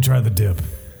 I didn't try the dip.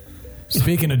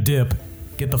 Speaking of dip,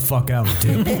 get the fuck out,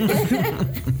 dip.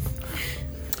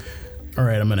 All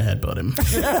right, I'm going to headbutt him.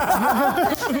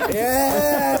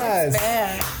 Yes!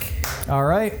 Back. All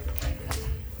right.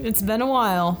 It's been a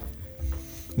while.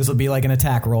 This will be like an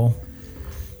attack roll.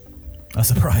 A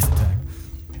surprise attack.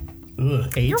 Ugh,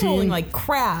 18? You're rolling like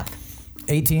crap.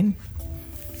 18.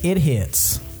 It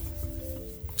hits.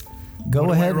 Go What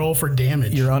do ahead. I roll for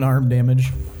damage? Your unarmed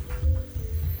damage.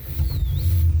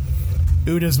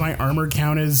 Ooh, does my armor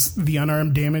count as the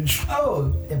unarmed damage?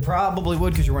 Oh, it probably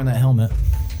would because you're wearing that helmet.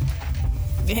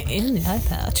 In the eye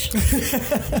patch.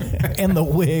 And the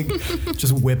wig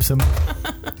just whips him.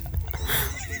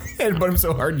 And but him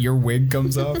so hard your wig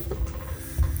comes off.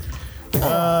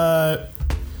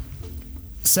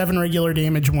 7 regular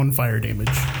damage, 1 fire damage.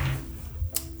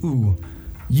 Ooh.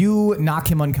 You knock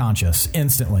him unconscious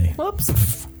instantly.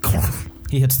 Whoops.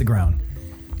 He hits the ground.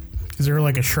 Is there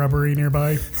like a shrubbery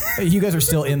nearby? You guys are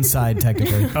still inside,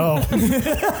 technically. Oh,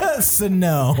 So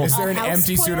no. Is there an house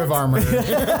empty suit plant? of armor?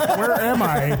 where am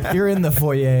I? You're in the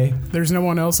foyer. There's no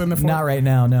one else in the fort. Not right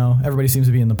now, no. Everybody seems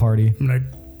to be in the party. I'm gonna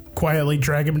quietly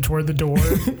drag him toward the door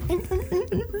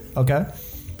Okay.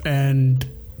 and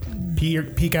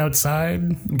peek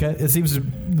outside. Okay. It seems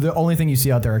the only thing you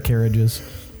see out there are carriages.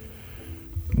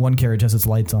 One carriage has its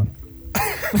lights on.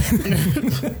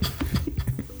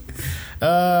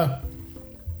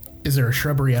 Is there a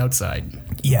shrubbery outside?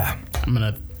 Yeah. I'm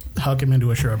gonna huck him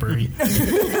into a shrubbery.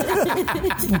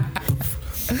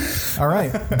 All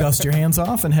right. Dust your hands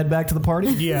off and head back to the party.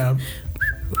 Yeah,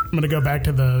 I'm gonna go back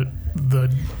to the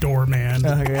doorman.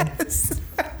 Okay.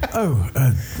 Oh,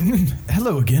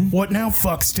 hello again. What now,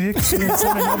 fuckstick? You gonna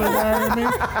send another guy at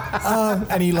me?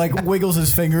 And he like wiggles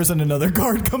his fingers and another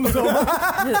guard comes over.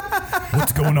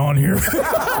 What's going on here?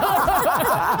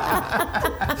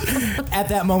 At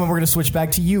that moment, we're going to switch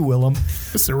back to you, Willem.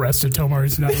 Just arrested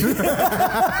Tomar's knife.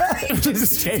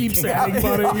 Just keeps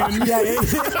headbutting and Yeah,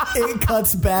 it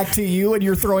cuts back to you, and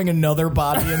you're throwing another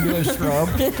body into a shrub.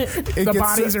 the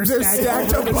bodies are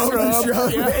stacked above the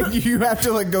shrub, and you have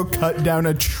to like go cut down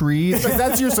a tree. Like,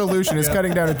 that's your solution: is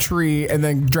cutting down a tree and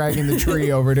then dragging the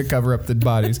tree over to cover up the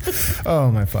bodies. Oh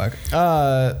my fuck!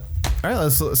 All right,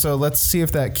 let's see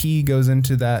if that key goes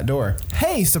into that door.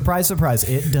 Hey, surprise, surprise,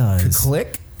 it does.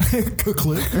 Click.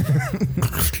 Click.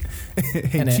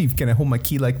 Hey, And Chief, can I hold my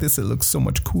key like this? It looks so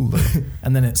much cooler.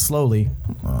 And then it slowly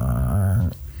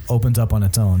opens up on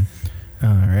its own. All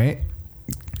right.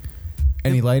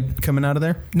 Any light coming out of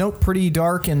there? Nope, pretty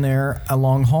dark in there. A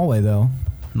long hallway, though.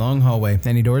 Long hallway.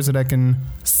 Any doors that I can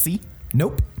see?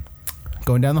 Nope.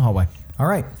 Going down the hallway. All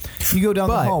right. You go down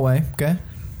the But- hallway. Okay.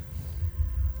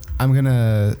 I'm going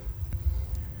to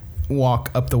walk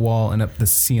up the wall and up the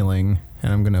ceiling,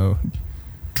 and I'm going to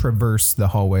traverse the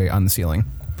hallway on the ceiling.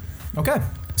 Okay.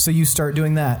 So you start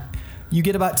doing that. You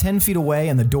get about 10 feet away,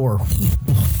 and the door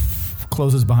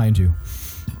closes behind you.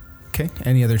 Okay.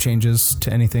 Any other changes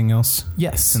to anything else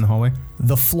Yes. in the hallway?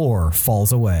 The floor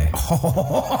falls away.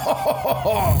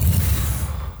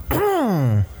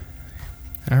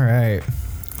 All right.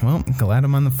 Well, glad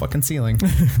I'm on the fucking ceiling.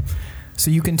 So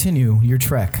you continue your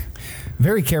trek.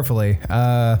 Very carefully.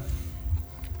 I'm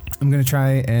going to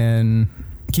try and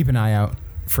keep an eye out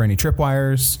for any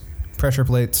tripwires, pressure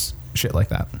plates, shit like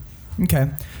that. Okay.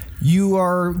 You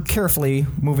are carefully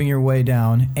moving your way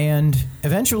down, and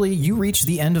eventually you reach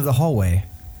the end of the hallway.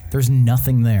 There's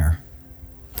nothing there.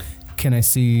 Can I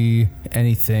see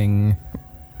anything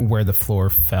where the floor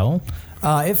fell?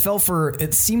 It fell for,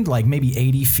 it seemed like maybe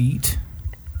 80 feet.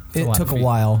 a It lot took of a feet.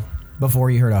 while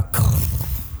before you heard a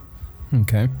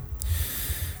Okay.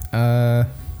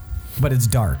 but it's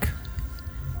dark.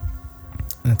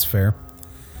 That's fair.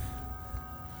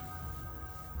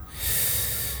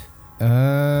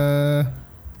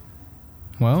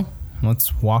 Well,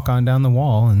 let's walk on down the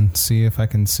wall and see if I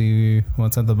can see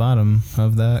what's at the bottom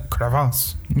of that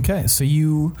crevasse. Okay, so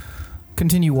you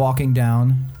continue walking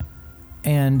down,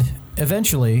 and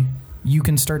eventually you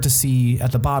can start to see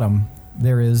at the bottom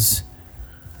there is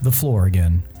the floor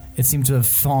again. It seems to have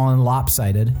fallen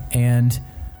lopsided, and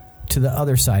to the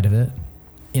other side of it,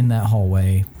 in that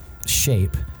hallway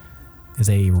shape, is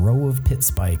a row of pit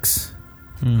spikes.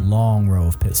 Long row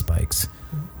of pit spikes.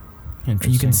 And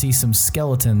you can see some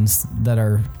skeletons that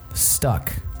are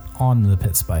stuck on the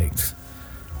pit spikes.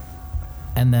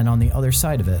 And then on the other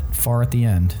side of it, far at the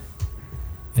end,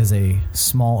 is a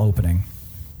small opening.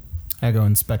 I go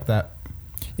inspect that.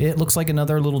 It looks like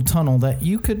another little tunnel that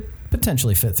you could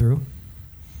potentially fit through.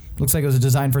 Looks like it was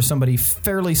designed for somebody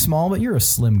fairly small, but you're a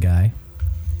slim guy.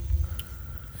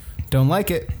 Don't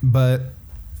like it, but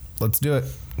let's do it.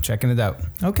 Checking it out.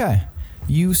 Okay.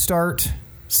 You start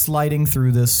sliding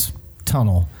through this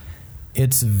tunnel.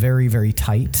 It's very, very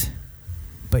tight,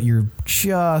 but you're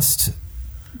just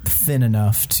thin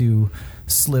enough to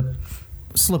slip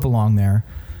along there.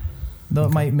 Though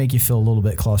it might make you feel a little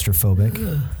bit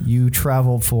claustrophobic. You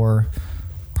travel for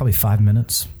probably 5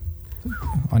 minutes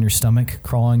on your stomach,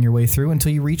 crawling your way through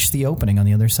until you reach the opening on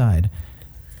the other side.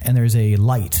 And there's a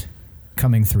light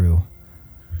coming through.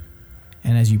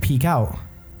 And as you peek out,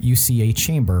 you see a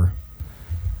chamber,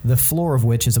 the floor of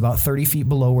which is about 30 feet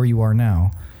below where you are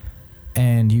now.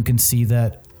 And you can see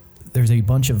that there's a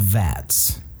bunch of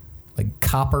vats like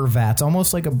copper vats,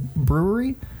 almost like a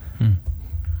brewery.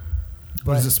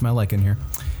 What does it smell like in here?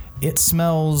 It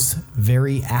smells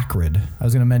very acrid. I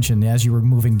was going to mention, as you were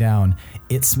moving down,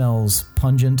 it smells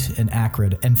pungent and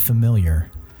acrid and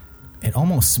familiar. It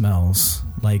almost smells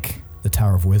like the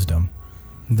Tower of Wisdom.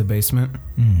 The basement?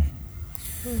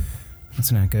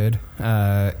 That's not good.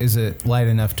 Is it light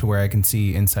enough to where I can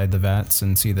see inside the vats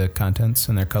and see the contents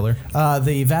and their color?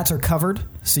 The vats are covered,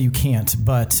 so you can't,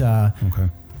 but... Okay.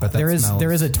 But that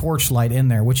there is a torch light in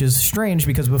there, which is strange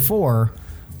because before,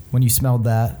 when you smelled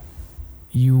that,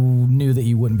 you knew that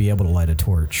you wouldn't be able to light a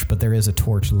torch, but there is a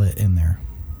torch lit in there.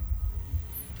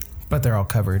 But they're all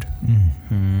covered.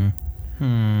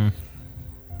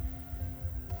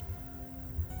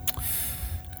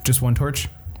 Just one torch?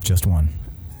 Just one.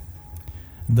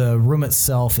 The room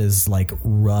itself is like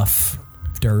rough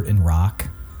dirt and rock.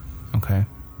 Okay.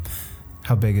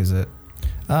 How big is it?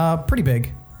 Pretty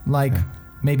big. Like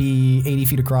maybe 80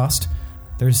 feet across.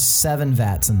 There's 7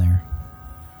 vats in there.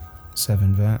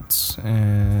 7 vats.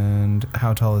 And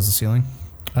how tall is the ceiling?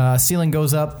 Ceiling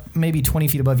goes up maybe 20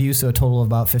 feet above you, so a total of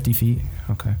about 50 feet.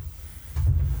 Okay.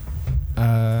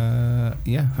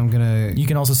 Yeah, I'm gonna... You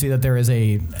can also see that there is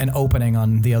an opening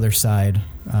on the other side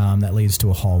that leads to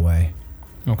a hallway.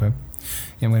 Okay.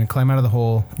 Yeah, I'm gonna climb out of the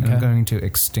hole, and I'm Okay. going to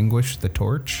extinguish the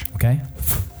torch. Okay?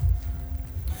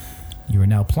 You are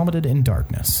now plummeted in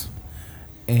darkness.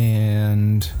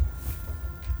 And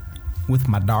with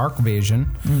my dark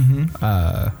vision,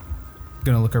 gonna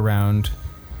look around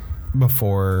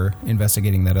before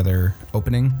investigating that other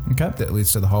opening that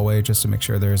leads to the hallway, just to make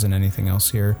sure there isn't anything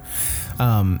else here.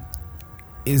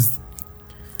 Is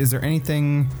there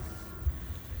anything...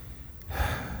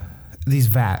 These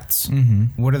vats,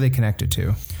 what are they connected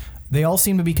to? They all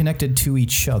seem to be connected to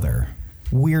each other,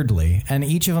 weirdly, and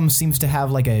each of them seems to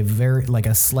have like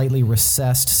a slightly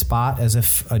recessed spot, as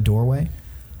if a doorway.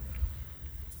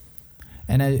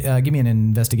 And give me an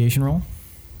investigation roll.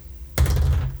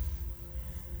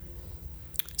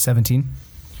 17.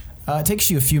 It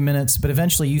takes you a few minutes, but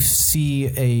eventually you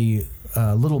see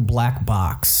a little black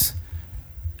box,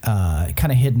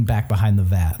 kind of hidden back behind the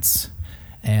vats,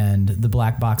 and the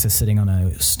black box is sitting on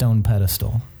a stone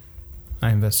pedestal.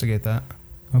 I investigate that.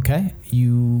 Okay,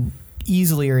 you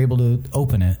easily are able to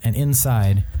open it, and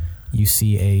inside you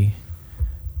see a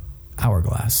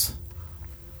hourglass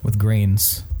with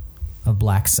grains of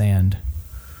black sand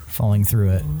falling through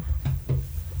it.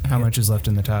 How much is left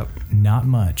in the top? Not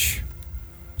much.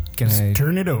 Can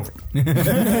Turn it over.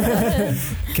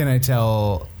 I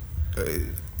tell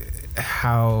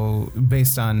how,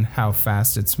 based on how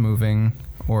fast it's moving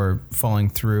or falling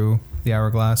through the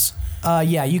hourglass?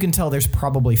 Yeah, you can tell there's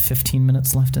probably 15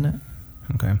 minutes left in it.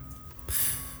 Okay.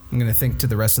 I'm going to think to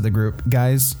the rest of the group.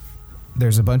 Guys,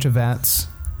 there's a bunch of vats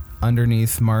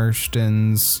underneath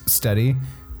Marston's study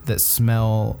that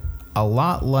smell a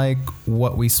lot like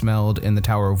what we smelled in the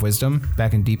Tower of Wisdom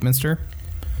back in Deepminster.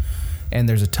 And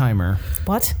there's a timer.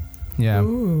 What? Yeah.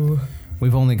 Ooh.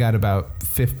 We've only got about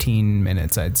 15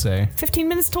 minutes, I'd say. 15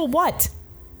 minutes till what?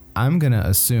 I'm going to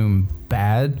assume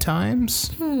bad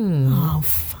times. Oh,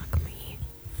 fuck me.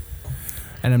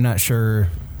 And I'm not sure.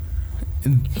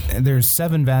 There's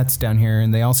 7 vats down here,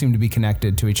 and they all seem to be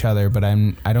connected to each other, but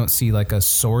I don't see like a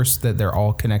source that they're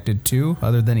all connected to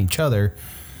other than each other.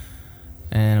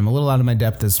 And I'm a little out of my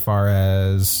depth as far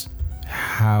as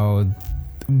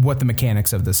what the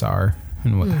mechanics of this are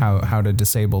and how to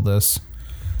disable this,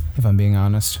 if I'm being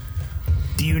honest.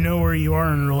 Do you know where you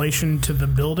are in relation to the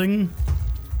building?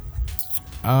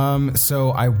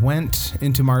 So I went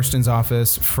into Marston's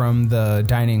office from the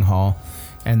dining hall,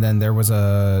 and then there was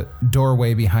a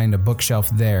doorway behind a bookshelf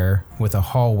there with a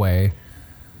hallway.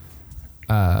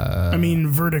 I mean,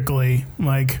 vertically,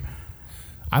 like...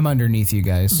 I'm underneath you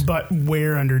guys. But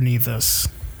where underneath us?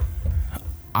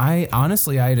 I'd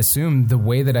assumed the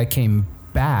way that I came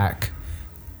back,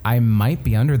 I might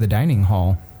be under the dining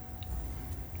hall.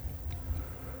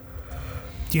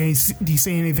 Do you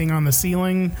see anything on the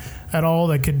ceiling at all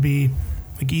that could be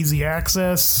like easy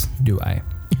access? Do I?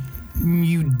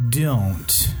 You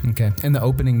don't. Okay. And the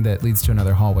opening that leads to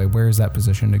another hallway, where is that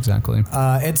positioned exactly?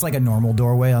 It's like a normal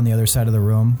doorway on the other side of the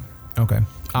room. Okay.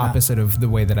 Opposite of the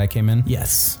way that I came in?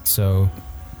 Yes. So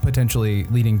potentially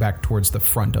leading back towards the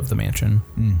front of the mansion.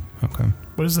 Okay.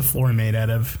 What is the floor made out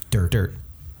of? Dirt.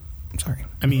 Sorry.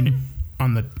 I mean,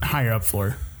 on the higher up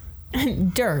floor.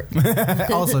 Dirt.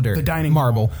 Also dirt. The dining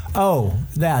marble. Oh,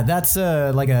 that's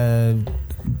like a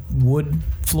wood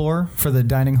floor for the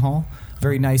dining hall.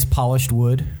 Very nice polished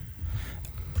wood.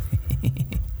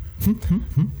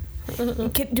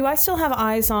 Do I still have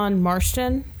eyes on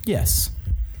Marston? Yes.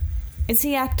 Is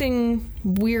he acting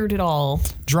weird at all?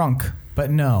 Drunk,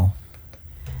 but no.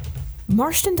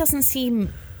 Marston doesn't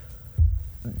seem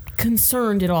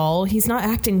concerned at all. He's not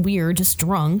acting weird, just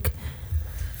drunk.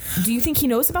 Do you think he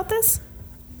knows about this?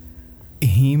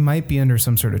 He might be under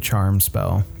some sort of charm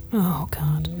spell. Oh,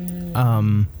 God.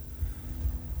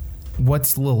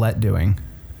 What's Lilette doing?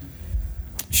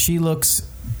 She looks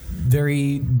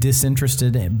very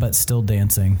disinterested, but still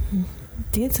dancing.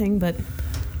 Dancing, but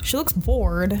she looks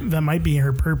bored. That might be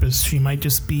her purpose. She might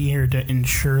just be here to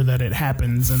ensure that it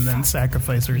happens and then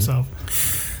sacrifice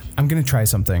herself. I'm going to try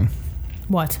something.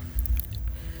 What?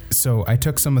 So I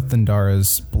took some of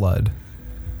Thundara's blood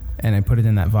and I put it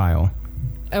in that vial.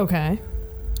 Okay.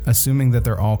 Assuming that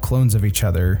they're all clones of each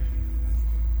other,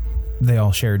 they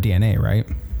all share DNA, right?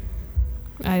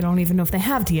 I don't even know if they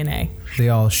have DNA. They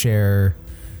all share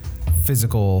the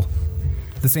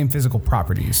same physical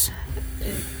properties.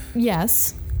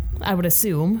 Yes, I would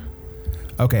assume.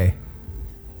 Okay.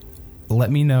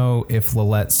 Let me know if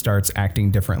Lilette starts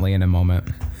acting differently in a moment.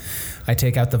 I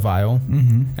take out the vial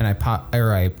and I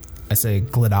say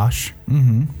Glidosh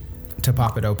to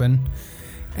pop it open,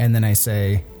 and then I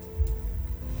say,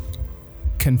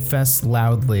 confess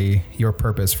loudly your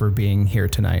purpose for being here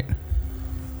tonight.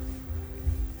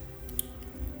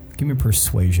 Give me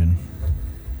persuasion.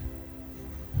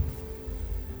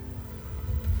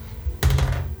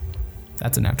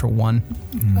 That's a natural 1.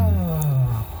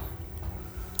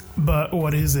 But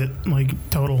what is it, like,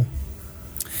 total?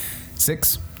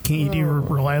 6. Can't you do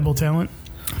reliable talent?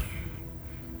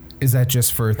 Is that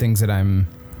just for things that I'm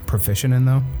proficient in,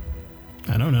 though?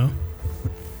 I don't know.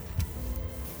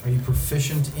 Are you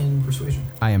proficient in persuasion?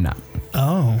 I am not.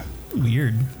 Oh,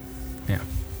 weird. Yeah.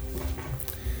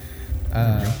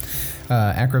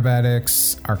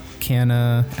 Acrobatics,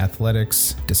 Arcana,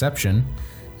 Athletics, Deception,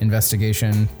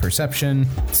 Investigation, Perception,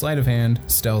 Sleight of Hand,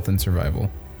 Stealth, and Survival.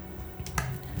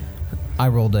 I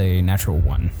rolled a natural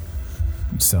 1.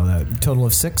 So that total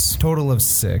of 6? Total of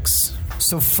 6.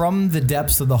 So from the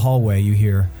depths of the hallway, you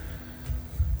hear,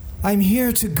 I'm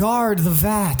here to guard the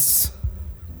vats.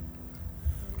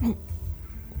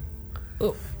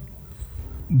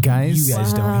 Guys, You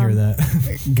guys don't hear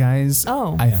that. guys,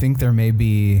 Oh. I think there may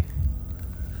be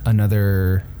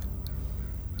another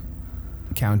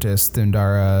Countess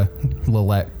Thundara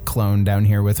Lilette clone down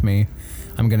here with me.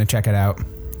 I'm going to check it out.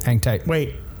 Hang tight.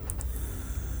 Wait.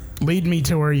 Lead me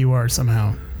to where you are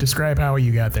somehow. Describe how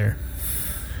you got there.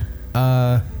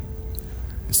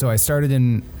 So I started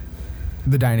in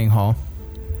the dining hall,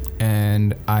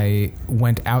 and I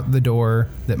went out the door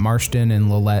that Marston and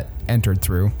Lilette entered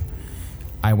through.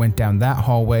 I went down that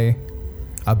hallway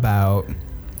about...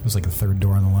 There's like a third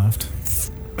door on the left.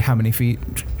 How many feet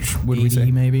would 80 we say?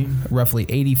 maybe? Roughly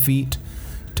 80 feet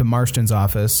to Marston's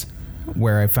office,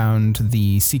 where I found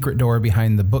the secret door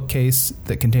behind the bookcase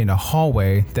that contained a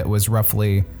hallway that was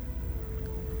roughly...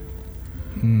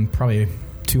 Probably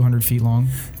 200 feet long.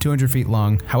 200 feet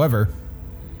long. However,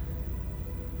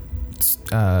 it's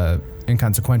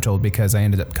inconsequential because I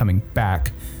ended up coming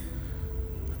back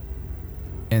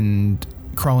and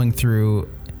crawling through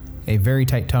a very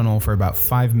tight tunnel for about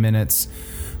 5 minutes.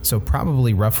 So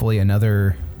probably roughly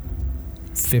another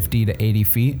 50 to 80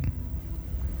 feet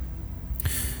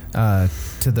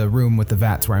to the room with the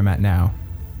vats where I'm at now.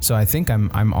 So I think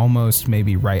I'm almost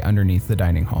maybe right underneath the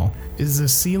dining hall. Is the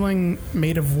ceiling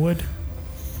made of wood?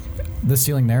 The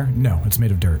ceiling there? No, it's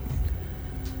made of dirt.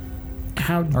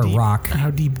 How Or deep, rock.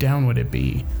 How deep down would it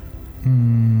be?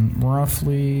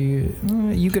 Roughly,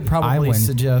 you could probably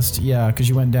suggest, because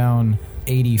you went down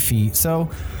 80 feet.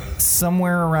 So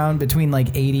somewhere around between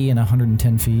like 80 and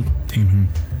 110 feet.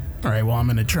 All right, well, I'm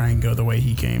going to try and go the way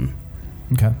he came.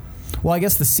 Okay. Well, I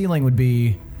guess the ceiling would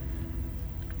be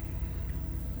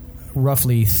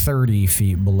roughly 30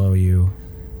 feet below you.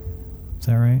 Is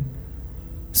that right?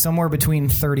 Somewhere between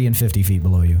 30 and 50 feet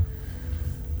below you.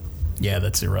 Yeah,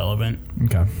 that's irrelevant.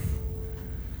 Okay.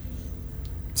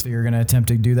 So you're going to attempt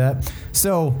to do that.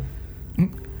 So,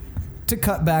 to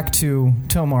cut back to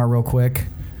Tomar real quick,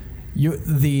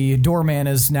 the doorman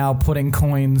is now putting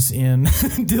coins in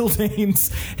Dildane's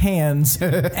hands,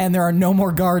 and there are no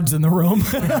more guards in the room.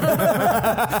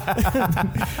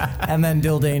 And then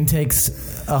Dildane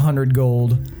takes 100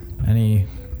 gold, and he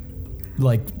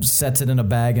sets it in a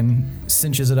bag and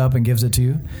cinches it up and gives it to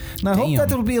you. And I hope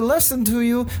that will be a lesson to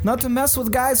you not to mess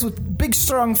with guys with big,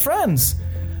 strong friends.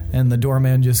 And the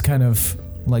doorman just kind of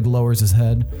lowers his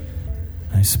head.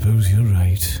 I suppose you're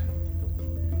right.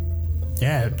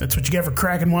 Yeah, that's what you get for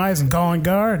cracking wise and calling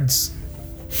guards.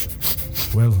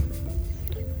 Well,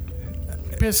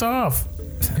 Piss off.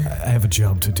 I have a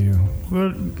job to do.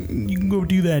 Well, you can go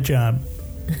do that job.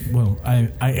 Well, I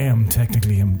am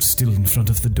technically. I'm still in front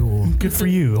of the door. Good for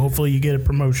you. Hopefully you get a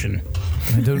promotion.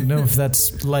 I don't know if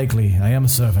that's likely. I am a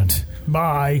servant.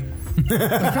 Bye.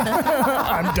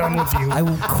 I'm done with you. I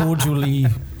will cordially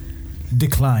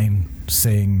decline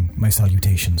saying my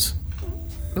salutations.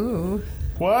 Ooh.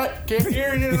 What? Can't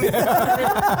hear you.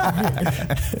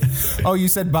 Oh, you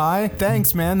said bye?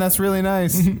 Thanks, man. That's really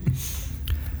nice.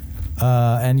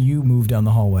 And you move down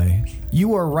the hallway.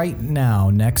 You are right now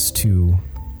next to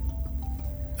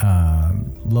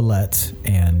Lillette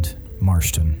and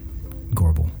Marston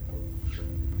Gorbel.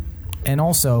 And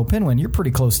also, Pinwin, you're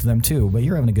pretty close to them too, but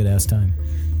you're having a good-ass time.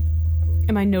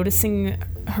 Am I noticing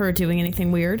her doing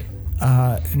anything weird?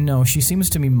 No, she seems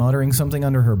to be muttering something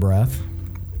under her breath.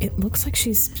 It looks like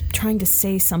she's trying to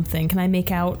say something. Can I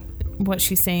make out what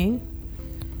she's saying?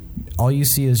 All you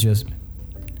see is just...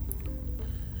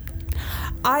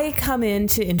 I come in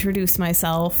to introduce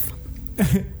myself.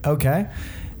 Okay.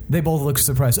 They both look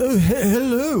surprised. Oh,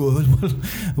 hello.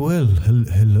 Well,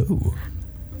 hello.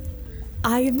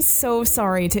 I am so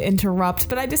sorry to interrupt,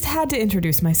 but I just had to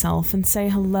introduce myself and say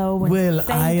hello and Well,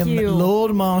 thank I am you.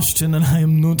 Lord Marston, and I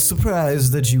am not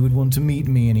surprised that you would want to meet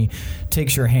me. And he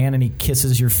takes your hand and he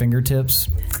kisses your fingertips.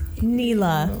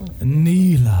 Neela.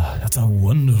 Neela, that's a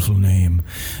wonderful name.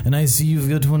 And I see you've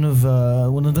got one of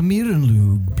the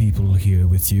Mirenlug people here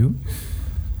with you.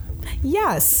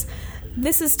 Yes,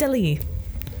 this is Deli.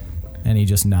 And he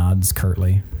just nods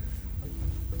curtly.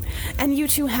 And you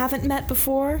two haven't met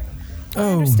before?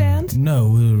 I understand. No,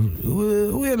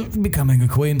 we're becoming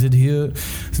acquainted here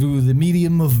through the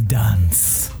medium of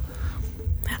dance.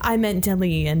 I meant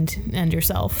Deli and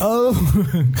yourself. Oh,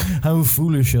 how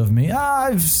foolish of me.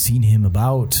 I've seen him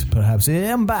about, perhaps.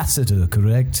 Ambassador,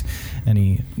 correct? And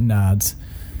he nods.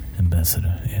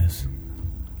 Ambassador, yes.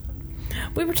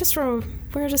 We were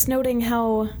just noting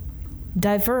how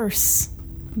diverse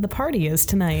the party is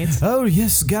tonight. Oh,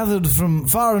 yes, gathered from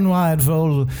far and wide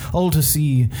for all to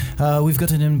see. We've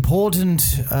got an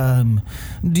important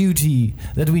duty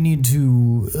that we need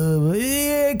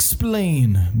to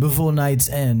explain before night's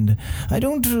end. I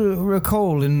don't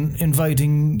recall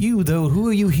inviting you, though. Who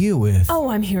are you here with? Oh,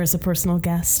 I'm here as a personal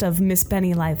guest of Miss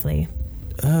Penny Lively.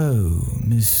 Oh,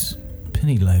 Miss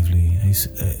Penny Lively.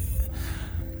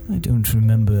 I don't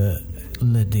remember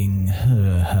letting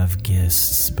her have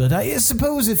guests, but I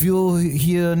suppose if you're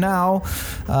here now,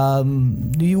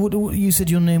 you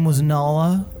said your name was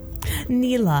Nala?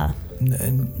 Neela.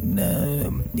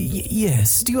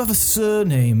 Yes. Do you have a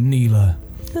surname, Neela?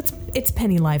 It's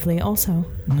Penny Lively also.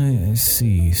 I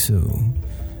see, so...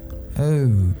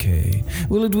 Okay.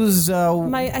 Well, it was...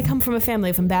 I come from a family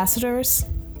of ambassadors.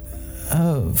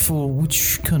 For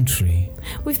which country?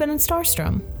 We've been in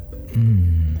Starstrom.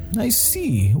 I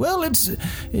see. Well,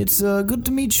 it's good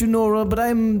to meet you, Nora, but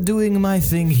I'm doing my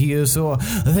thing here, so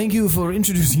thank you for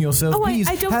introducing yourself. Please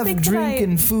I don't have think drink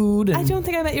and food. And, I don't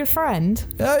think I met your friend.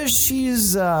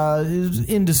 She's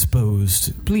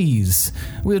indisposed. Please,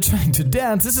 we're trying to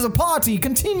dance. This is a party.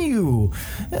 Continue.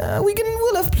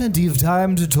 We'll have plenty of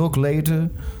time to talk later.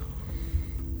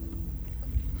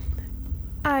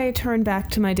 I turn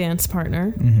back to my dance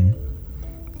partner.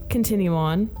 Continue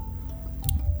on.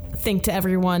 Think to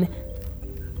everyone,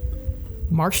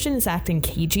 Marston is acting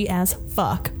cagey as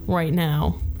fuck right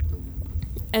now.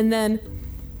 And then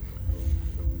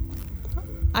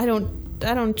I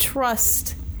don't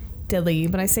trust Dilly,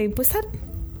 but I say, was that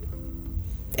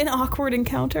an awkward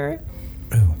encounter?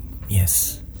 Oh,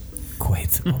 yes.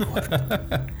 Quite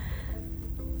awkward.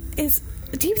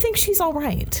 Do you think she's all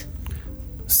right?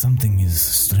 Something is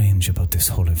strange about this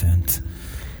whole event.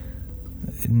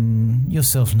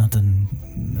 Yourself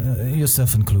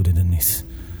included in this.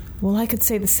 Well, I could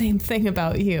say the same thing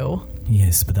about you.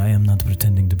 Yes, but I am not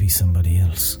pretending to be somebody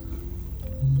else.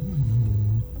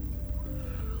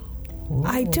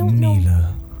 I don't know.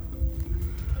 Neela.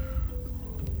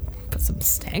 Put some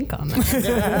stank on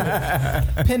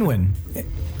that. Pinwin,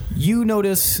 you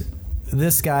notice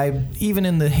this guy, even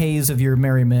in the haze of your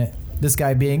merriment, this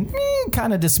guy being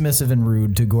kind of dismissive and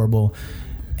rude to Gorbel,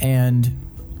 and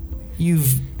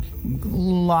you've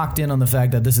locked in on the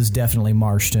fact that this is definitely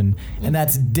Marston, and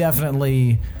that's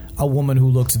definitely a woman who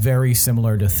looks very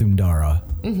similar to Thundara.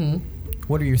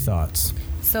 What are your thoughts?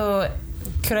 So,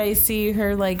 could I see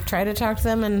her try to talk to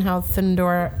them, and how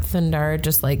Thundara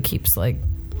just keeps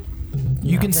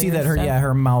You can see that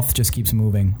her mouth just keeps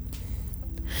moving.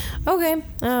 Okay.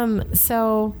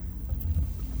 So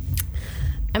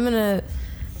I'm gonna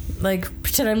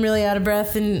pretend I'm really out of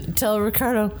breath and tell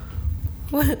Ricardo,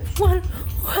 what is on?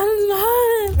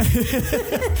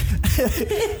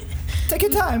 Take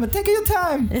your time.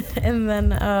 And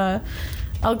then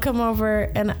I'll come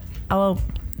over and I'll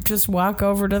just walk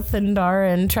over to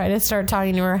Thindara and try to start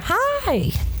talking to her.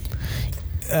 Hi,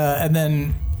 And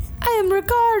then I am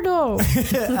Ricardo.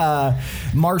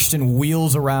 Marston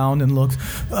wheels around and looks.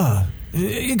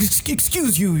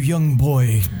 Excuse you, young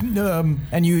boy.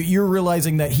 And you're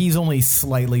realizing that he's only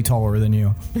slightly taller than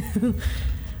you.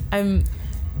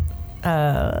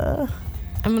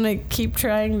 I'm gonna keep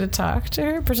trying to talk to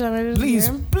her, pretend I didn't hear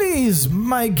him. Please,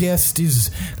 my guest is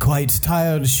quite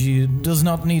tired. She does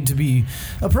not need to be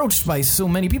approached by so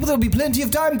many people. There'll be plenty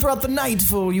of time throughout the night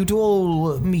for you to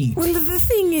all meet. Well, the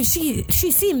thing is, she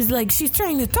seems like she's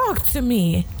trying to talk to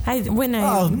me. When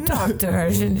I talk to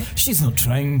her, She's not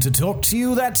trying to talk to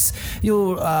you. That's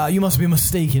you must be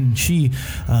mistaken. She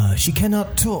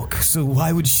cannot talk. So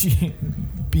why would she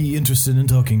be interested in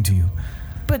talking to you?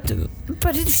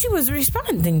 but she was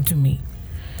responding to me.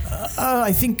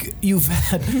 I think you've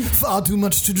had far too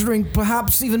much to drink,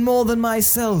 perhaps even more than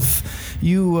myself. Do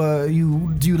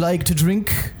you like to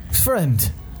drink,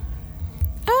 friend?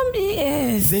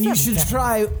 Yes. Then you should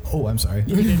try. Oh, I'm sorry.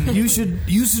 You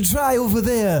should try over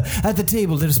there at the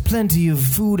table. There's plenty of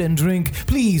food and drink.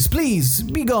 Please,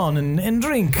 be gone and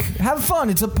drink. Have fun.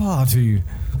 It's a party.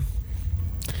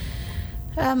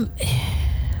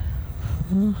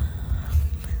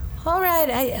 All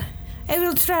right, I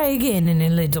will try again in a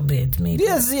little bit, maybe.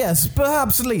 Yes,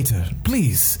 perhaps later.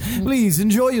 Please,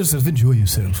 enjoy yourself.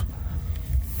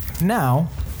 Now,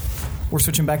 we're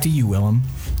switching back to you, Willem.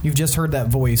 You've just heard that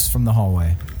voice from the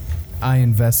hallway. I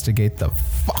investigate the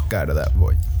fuck out of that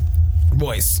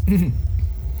voice.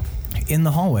 In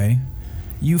the hallway,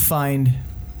 you find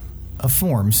a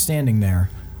form standing there.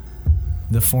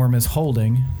 The form is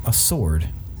holding a sword,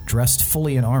 dressed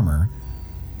fully in armor.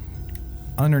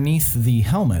 Underneath the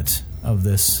helmet of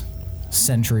this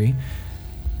sentry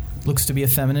looks to be a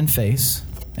feminine face,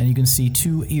 and you can see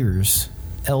two ears,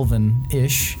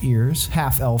 elven-ish ears,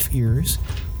 half-elf ears,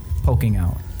 poking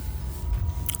out.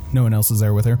 No one else is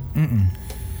there with her? Mm-mm.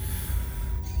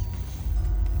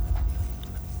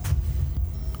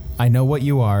 I know what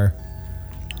you are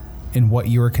and what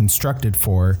you are constructed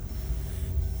for.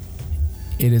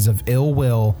 It is of ill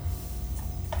will,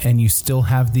 and you still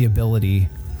have the ability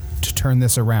to turn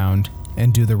this around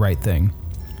and do the right thing.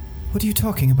 What are you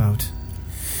talking about?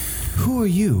 Who are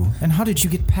you, and how did you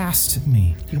get past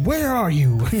me? Where are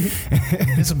you?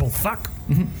 Invisible fuck.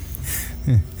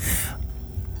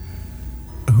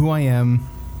 Who I am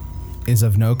is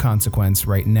of no consequence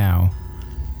right now,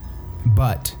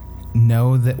 but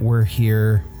know that we're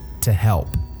here to help.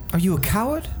 Are you a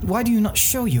coward? Why do you not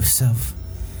show yourself?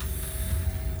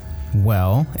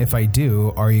 Well, if I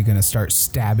do, are you going to start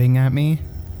stabbing at me?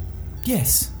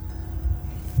 Yes.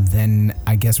 Then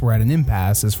I guess we're at an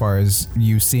impasse as far as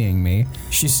you seeing me.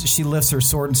 She lifts her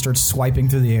sword and starts swiping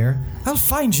through the air. I'll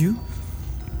find you.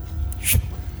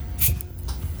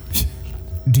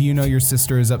 Do you know your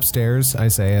sister is upstairs? I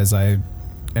say as I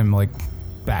am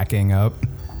backing up.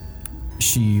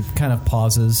 She kind of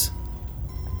pauses.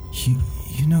 You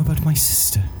know about my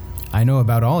sister? I know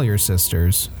about all your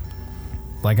sisters.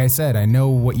 Like I said, I know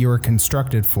what you were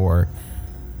constructed for,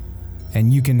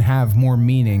 and you can have more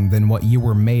meaning than what you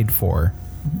were made for.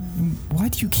 Why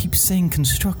do you keep saying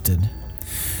constructed?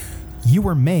 You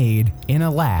were made in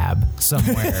a lab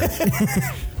somewhere.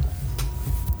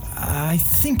 I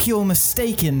think you're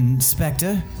mistaken,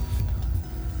 Spectre.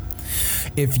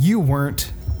 If you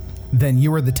weren't, then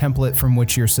you were the template from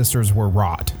which your sisters were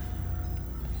wrought.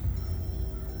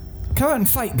 Come out and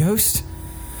fight, Ghost.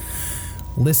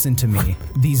 Listen to me.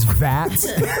 These vats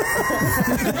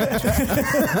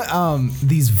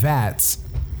these vats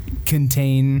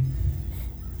contain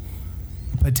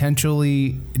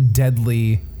potentially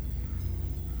deadly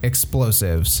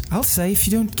explosives. I'll say if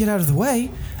you don't get out of the way,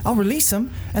 I'll release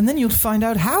them, and then you'll find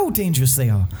out how dangerous they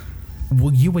are.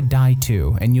 Well, you would die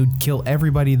too, and you'd kill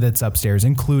everybody that's upstairs,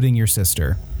 including your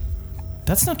sister.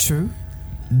 That's not true.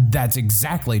 That's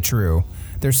exactly true.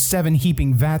 There's 7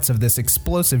 heaping vats of this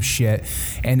explosive shit,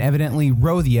 and evidently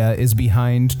Rothia is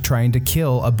behind trying to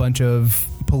kill a bunch of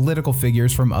political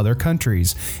figures from other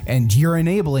countries, and you're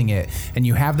enabling it, and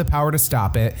you have the power to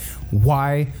stop it.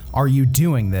 Why are you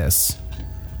doing this?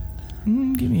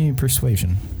 Give me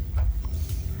persuasion.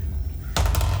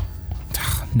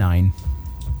 9.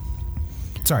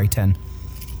 Sorry, 10.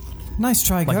 Nice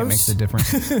try, Like Ghost. it makes a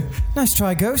difference. Nice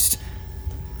try, Ghost.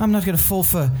 I'm not going to fall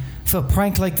for a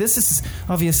prank like this. This is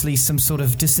obviously some sort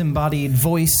of disembodied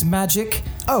voice magic.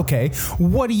 Okay,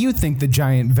 what do you think the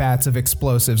giant vats of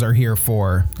explosives are here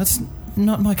for? That's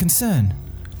not my concern.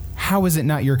 How is it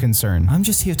not your concern? I'm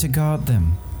just here to guard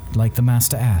them, like the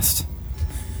Master asked.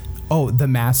 Oh, the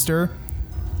Master?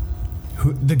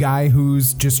 the guy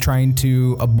who's just trying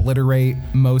to obliterate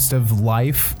most of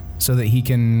life so that he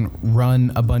can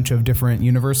run a bunch of different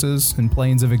universes and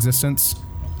planes of existence?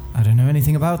 I don't know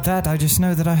anything about that. I just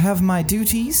know that I have my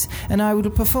duties, and I will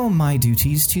perform my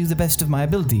duties to the best of my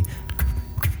ability.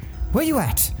 Where you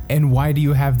at? And why do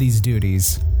you have these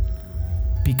duties?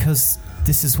 Because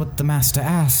this is what the master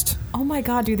asked. Oh my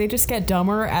god, do they just get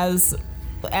dumber as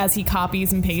he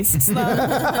copies and pastes them?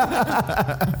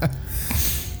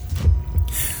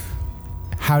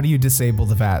 How do you disable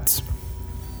the vats?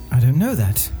 I don't know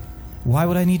that. Why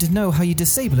would I need to know how you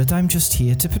disable it? I'm just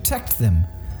here to protect them.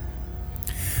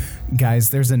 Guys,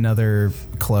 there's another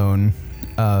clone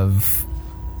of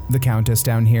the Countess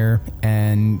down here,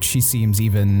 and she seems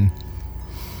even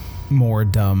more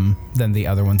dumb than the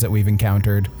other ones that we've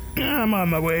encountered. I'm on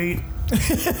my way.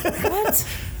 What?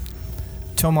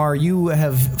 Tomar, you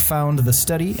have found the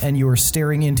study, and you are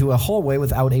staring into a hallway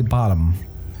without a bottom.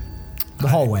 The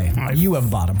hallway. You have a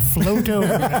bottom. Float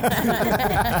over it.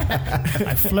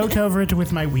 I float over it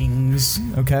with my wings.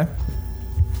 Okay.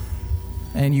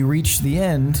 And you reach the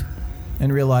end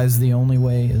and realize the only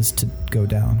way is to go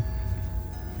down.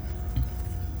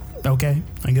 Okay,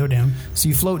 I go down. So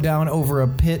you float down over a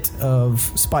pit of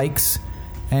spikes,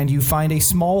 and you find a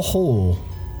small hole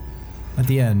at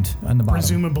the end, on the bottom.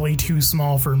 Presumably too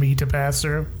small for me to pass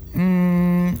through.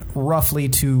 Roughly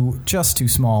just too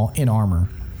small in armor.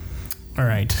 All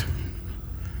right.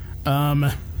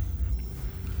 I'm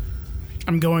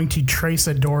going to trace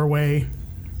a doorway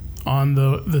on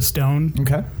the stone.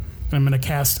 Okay. I'm going to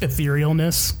cast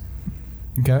Etherealness,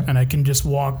 Okay. and I can just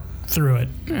walk through it,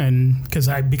 and because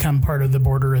I become part of the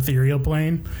border ethereal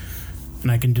plane,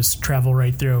 and I can just travel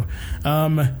right through.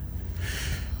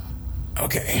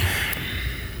 Okay.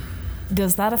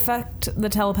 Does that affect the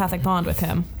telepathic bond with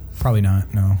him? Probably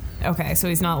not, no. Okay, so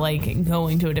he's not like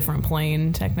going to a different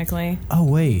plane technically. Oh,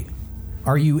 wait.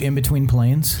 Are you in between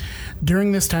planes?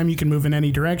 During this time, you can move in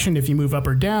any direction. If you move up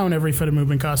or down, every foot of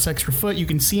movement costs extra foot. You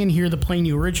can see and hear the plane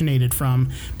you originated from,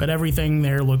 but everything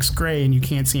there looks gray and you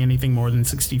can't see anything more than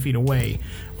 60 feet away.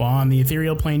 While on the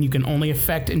ethereal plane, you can only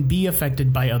affect and be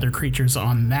affected by other creatures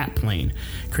on that plane.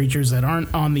 Creatures that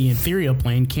aren't on the ethereal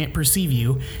plane can't perceive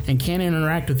you and can't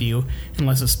interact with you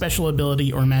unless a special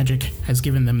ability or magic has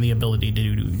given them the ability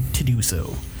to do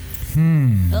so.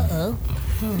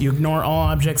 You ignore all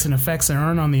objects and effects that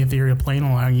aren't on the ethereal plane,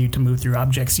 allowing you to move through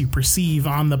objects you perceive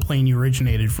on the plane you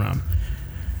originated from.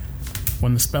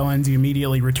 When the spell ends, you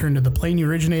immediately return to the plane you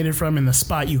originated from in the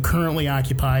spot you currently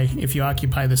occupy. If you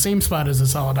occupy the same spot as a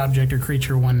solid object or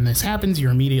creature when this happens,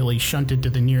 you're immediately shunted to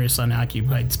the nearest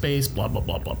unoccupied space, blah, blah,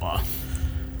 blah, blah, blah.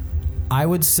 I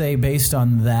would say, based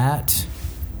on that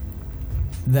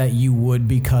you would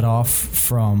be cut off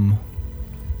from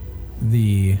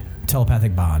the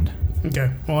telepathic bond.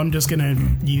 Okay, well, I'm just going to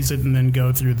use it and then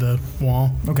go through the wall.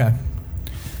 Okay.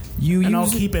 I'll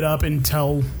keep it up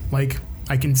until, like,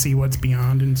 I can see what's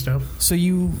beyond and stuff. So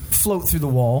you float through the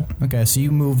wall. Okay, so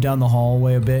you move down the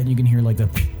hallway a bit, and you can hear, like, the...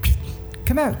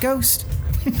 Come out, ghost!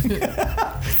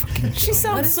 She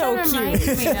sounds so What does that cute.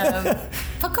 remind me of?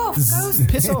 Fuck off, ghost.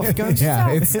 Piss off, ghost! Yeah,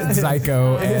 it's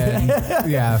Zyko and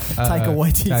Taika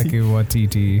Waititi.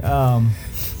 Taika Waititi.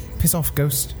 Piss off,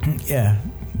 ghost. Yeah.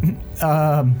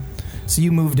 So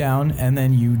you move down, and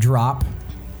then you drop,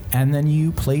 and then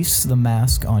you place the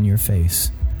mask on your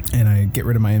face. And I get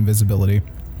rid of my invisibility.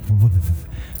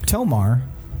 Tomar,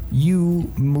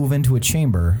 you move into a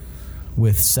chamber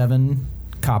with 7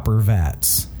 copper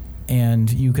vats.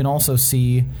 And you can also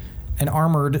see an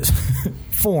armored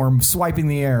form swiping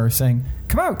the air saying,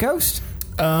 "Come out, ghost!"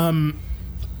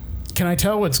 Can I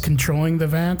tell what's controlling the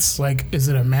vats? Like, is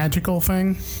it a magical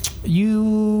thing?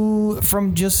 You,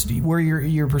 from just where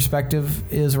your perspective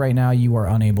is right now, you are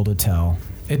unable to tell.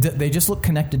 They just look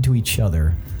connected to each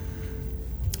other.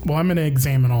 Well, I'm going to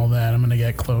examine all that. I'm going to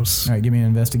get close. All right, give me an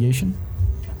investigation.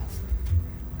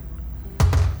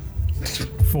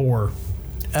 4.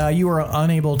 You are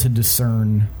unable to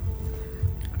discern.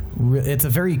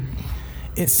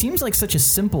 It seems like such a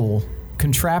simple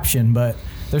contraption, but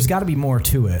there's got to be more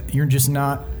to it. You're just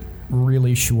not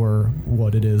really sure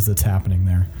what it is that's happening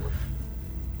there.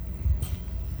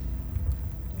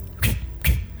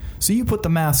 So you put the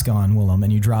mask on, Willem,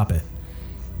 and you drop it.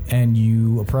 And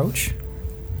you approach?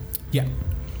 Yeah.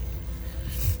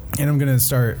 And I'm going to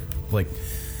start, like,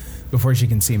 before she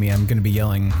can see me, I'm going to be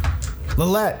yelling,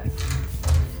 "Lilette!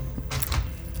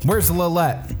 Where's the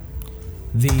Lilette?"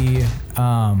 The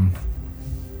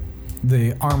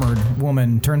armored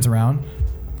woman turns around.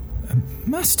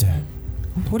 "Master,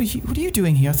 what are you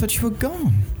doing here? I thought you were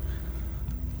gone."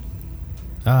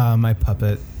 My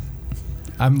puppet.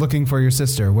 I'm looking for your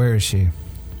sister. Where is she?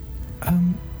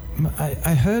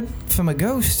 I heard from a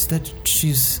ghost that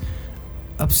she's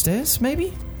upstairs,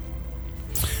 maybe?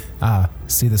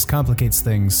 See, this complicates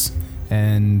things,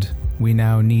 and we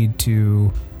now need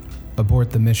to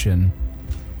abort the mission.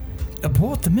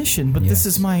 Abort the mission? But this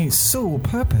Yes. is my sole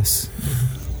purpose.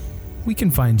 We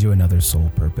can find you another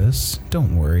sole purpose.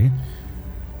 Don't worry.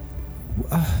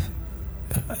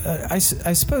 I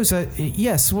suppose,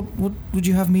 yes, what would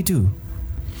you have me do?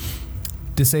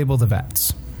 Disable the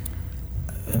vats.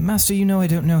 Master, you know I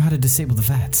don't know how to disable the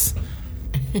vats.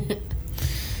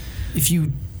 If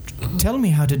you tell me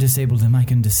how to disable them, I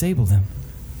can disable them.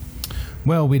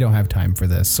 Well, we don't have time for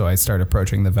this, so I start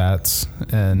approaching the vats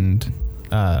and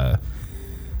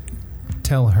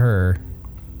tell her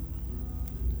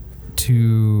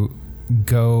to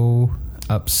go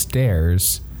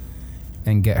upstairs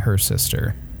and get her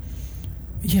sister.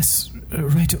 Yes,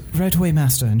 right away,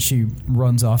 Master. And she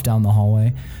runs off down the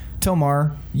hallway.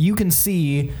 Tomar, you can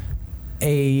see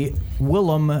a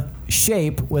Willem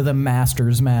shape with a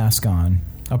Master's mask on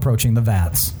approaching the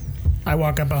vats. I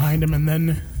walk up behind him and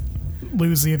then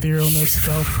lose the etherealness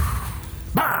spell.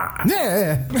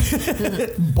 Yeah.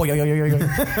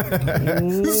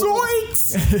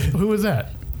 Zoinks! Who was that?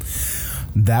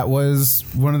 That was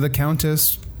one of the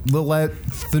Countess Lilette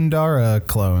Thundara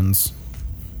clones.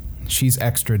 She's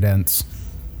extra dense.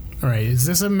 All right, is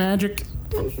this a magic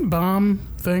bomb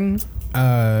thing?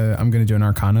 I'm gonna do an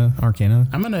Arcana.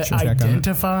 I'm going to She'll check on it.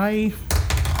 identify.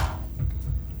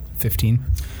 15.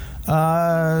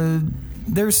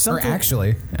 There's Or something.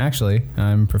 actually,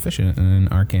 I'm proficient in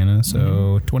Arcana,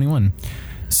 so 21.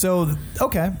 So,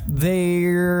 okay.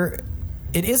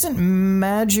 It isn't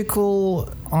magical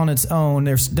on its own.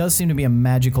 There does seem to be a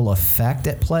magical effect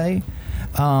at play.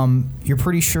 You're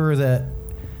pretty sure that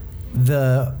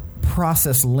the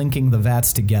process linking the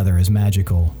vats together is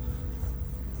magical.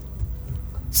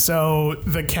 So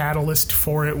the catalyst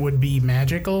for it would be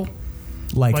magical?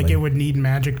 Likely. Like it would need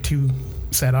magic to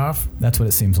set off? That's what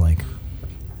it seems like.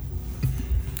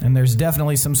 And there's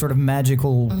definitely some sort of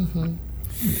magical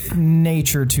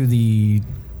nature to the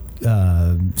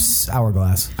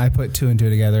hourglass. I put 2 and 2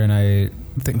 together, and I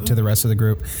think to the rest of the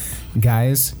group,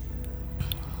 guys,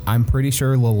 I'm pretty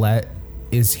sure Lilette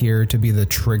is here to be the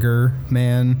trigger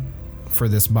man for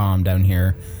this bomb down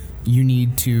here. You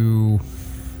need to,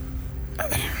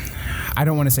 I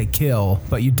don't want to say kill,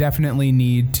 but you definitely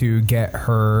need to get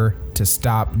her to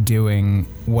stop doing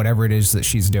whatever it is that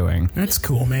she's doing. That's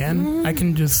cool, man. I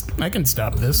can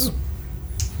stop this.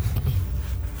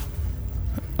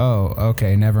 Oh,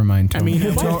 okay, never mind. I mean,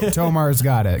 Tomar's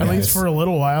got it. at guys. least for a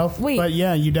little while. Wait. But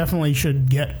yeah, you definitely should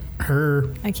get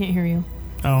her. I can't hear you.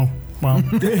 Oh, well.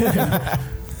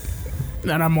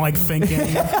 And I'm like thinking.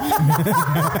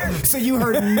 So you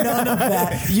heard none of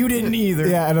that. You didn't either.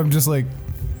 Yeah, and I'm just like,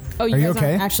 Oh, you Are guys you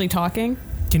okay? aren't actually talking?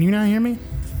 Can you not hear me?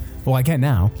 well, I can't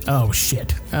now. Oh,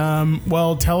 shit.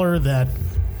 Well, tell her that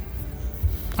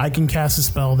I can cast a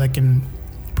spell that can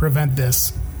prevent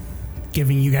this,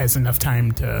 giving you guys enough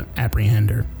time to apprehend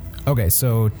her. Okay,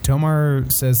 so Tomar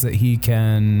says that he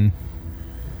can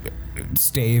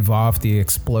stave off the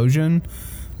explosion,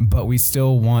 but we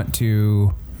still want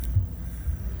to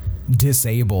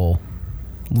disable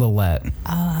Lilette.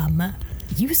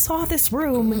 You saw this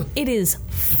room. It is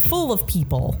full of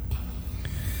people.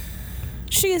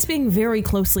 She is being very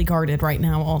closely guarded right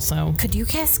now also. Could you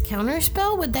cast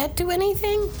counterspell? Would that do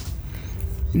anything?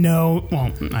 No,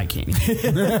 well, I can't.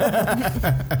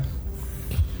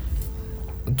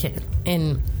 Okay.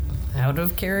 In out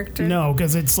of character? No,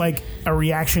 because it's like a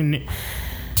reaction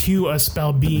to a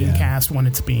spell being cast when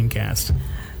it's being cast.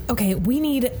 Okay,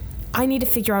 I need to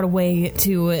figure out a way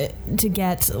to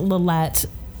get Lilette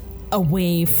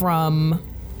away from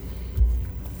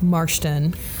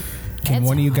Marston. Can That's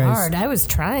one of you guys hard. I was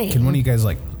trying. Can one of you guys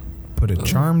like put a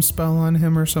charm spell on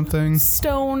him or something?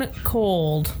 Stone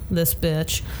cold, this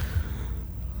bitch.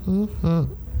 God.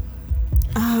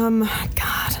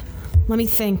 Let me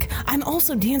think. I'm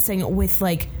also dancing with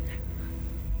like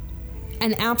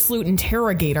an absolute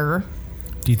interrogator.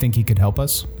 Do you think he could help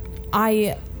us?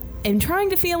 I am trying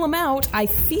to feel him out. I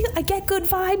get good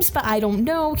vibes, but I don't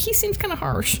know. He seems kind of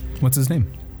harsh. What's his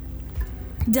name?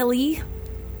 Deli.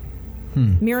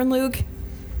 Mirren Luke.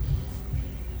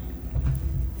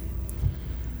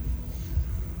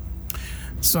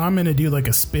 So I'm going to do like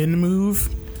a spin move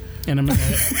and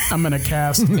I'm gonna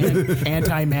cast an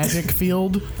anti-magic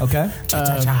field. Okay.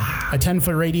 A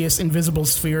 10-foot radius invisible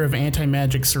sphere of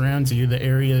anti-magic surrounds you.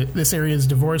 This area is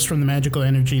divorced from the magical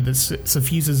energy that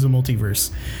suffuses the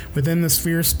multiverse. Within the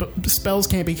sphere, spells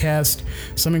can't be cast,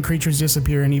 summon creatures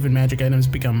disappear, and even magic items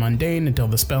become mundane until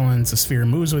the spell ends. The sphere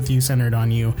moves with you, centered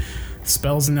on you.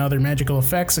 Spells and other magical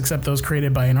effects, except those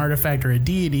created by an artifact or a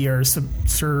deity, are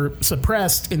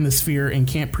suppressed in the sphere and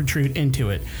can't protrude into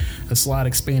it. A slot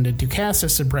expanded to cast a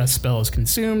suppressed spell is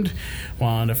consumed.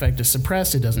 While an effect is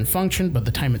suppressed, it doesn't function, but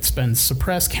the time it spends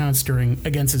suppressed counts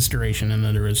against its duration, and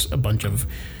then there is a bunch of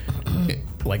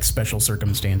like special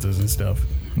circumstances and stuff.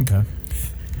 Okay.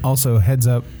 Also, heads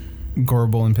up,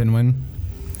 Gorbel and Pinwin.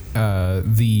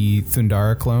 The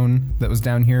Thundara clone that was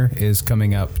down here is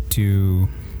coming up to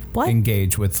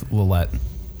engage with Lilette.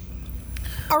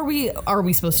 Are we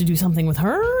supposed to do something with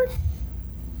her?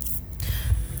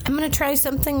 I'm going to try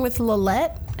something with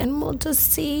Lilette, and we'll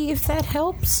just see if that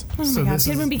helps. Oh So my God, this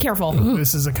is- Pinwin, be careful.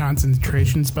 This is a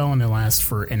concentration spell, and it lasts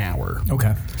for an hour.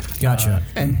 Okay. Gotcha.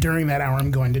 And during that hour,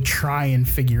 I'm going to try and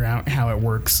figure out how it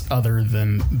works other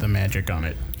than the magic on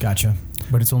it. Gotcha.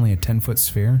 But it's only a 10-foot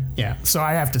sphere? Yeah, so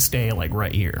I have to stay, like,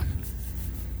 right here.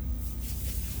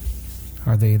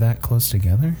 Are they that close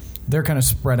together? They're kind of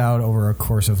spread out over a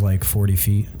course of like 40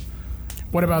 feet.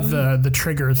 What about the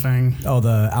trigger thing? Oh,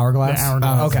 the hourglass? The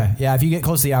hourglass. Okay. Yeah, if you get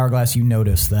close to the hourglass, you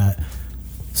notice that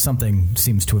something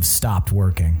seems to have stopped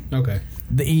working. Okay.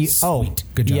 Sweet.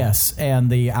 Good job. Yes, and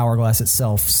the hourglass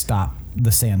itself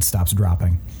the sand stops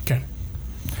dropping. Okay.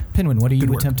 Pinwin, what are you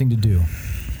work. attempting to do?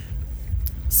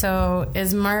 So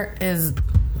is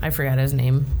I forgot his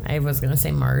name. I was going to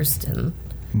say Marston.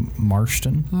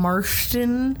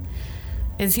 Marston?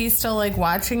 Is he still like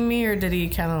watching me, or did he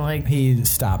kind of like... He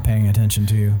stopped paying attention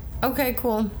to you. Okay,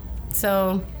 cool.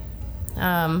 So,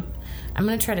 I'm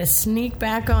going to try to sneak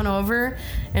back on over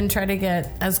and try to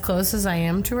get as close as I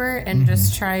am to her and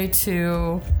just try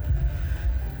to,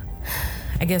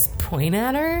 I guess, point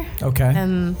at her. Okay.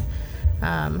 And,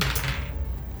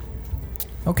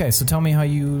 Okay, so tell me how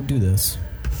you do this.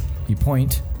 You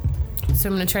point. so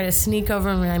I'm going to try to sneak over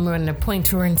and I'm going to point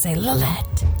to her and say,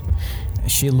 Lilette.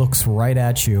 She looks right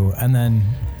at you, and then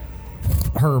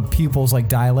her pupils like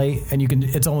dilate, and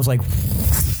it's almost like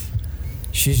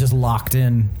she's just locked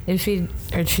in. Is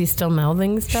she still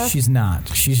mouthing stuff? She's not.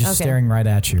 She's just Okay. staring right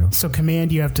at you. So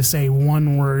command, you have to say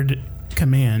one-word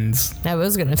commands. I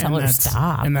was going to tell her to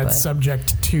stop. And that's but-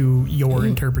 subject to your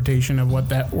interpretation of what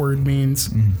that word means.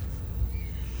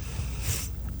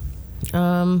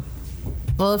 Well,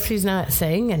 if she's not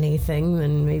saying anything,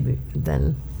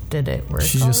 then did it work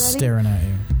She's already? just staring at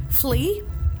you. Flee?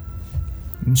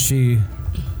 And she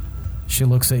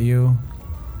looks at you,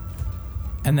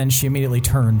 and then she immediately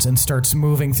turns and starts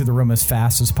moving through the room as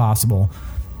fast as possible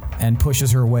and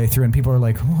pushes her way through, and people are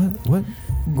like, what?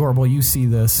 Gorbel, you see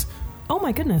this. Oh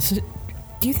my goodness.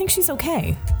 Do you think she's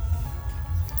okay?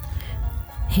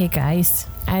 Hey guys,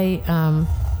 I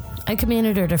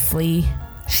commanded her to flee.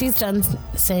 She's done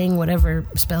saying whatever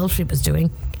spell she was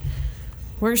doing.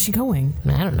 Where is she going?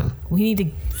 I don't know. We need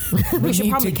to... we should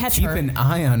probably catch keep her. an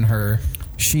eye on her.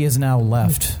 She has now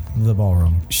left the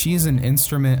ballroom. She's an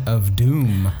instrument of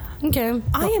doom. Okay,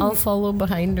 I'll follow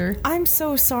behind her. I'm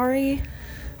so sorry,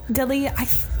 Dilly.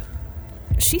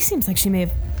 She seems like she may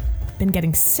have been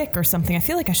getting sick or something. I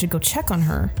feel like I should go check on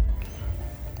her.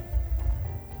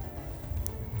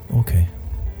 Okay.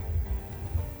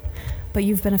 But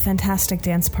you've been a fantastic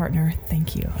dance partner.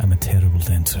 Thank you. I'm a terrible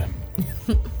dancer.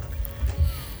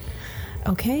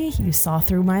 Okay, you saw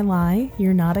through my lie.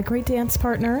 You're not a great dance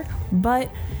partner, but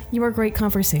you are great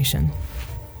conversation.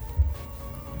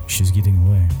 She's getting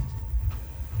away.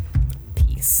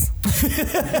 Peace.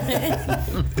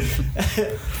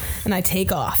 And I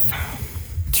take off.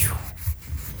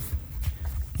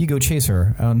 You go chase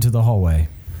her out into the hallway.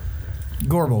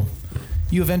 Gorbel,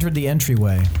 you have entered the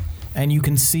entryway, and you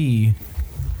can see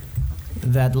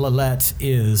that Lilette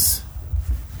is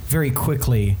very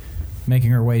quickly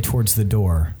making her way towards the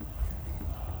door.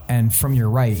 And from your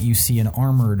right, you see an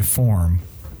armored form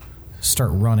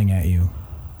start running at you.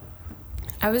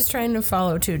 I was trying to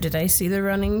follow too. Did I see the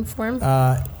running form?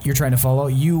 You're trying to follow.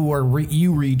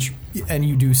 You reach, and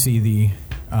you do see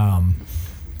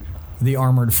the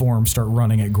armored form start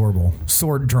running at Gorbel,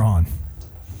 sword drawn.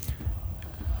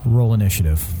 Roll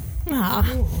initiative. Ah.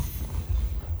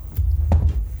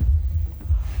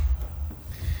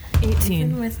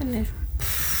 18. With an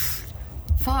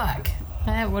Fuck.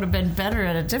 That would have been better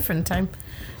at a different time.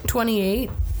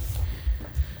 28.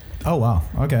 Oh, wow.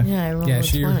 Okay. Yeah, I rolled Yeah, a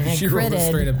she 20. I rolled a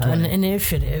straight up critted 20. an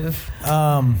initiative.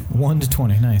 1 to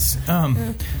 20. Nice.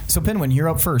 So, Pinwin, you're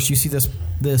up first. You see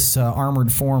this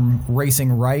armored form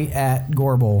racing right at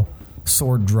Gorbel,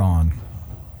 sword drawn.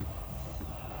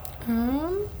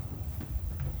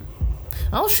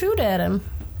 I'll shoot at him.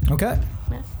 Okay.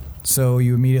 Yeah. So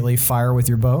you immediately fire with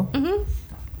your bow?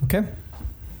 Mm-hmm. Okay.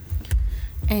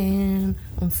 And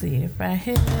let's see if I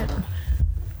hit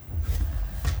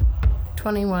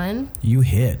 21. You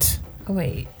hit. Oh,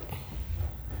 wait.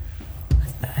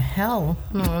 What the hell?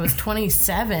 No, it was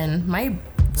 27. My brain.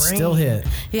 Still hit.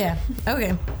 Yeah.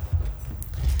 Okay.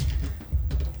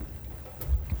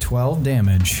 12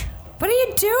 damage. What are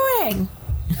you doing?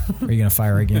 Are you going to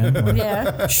fire again? Or-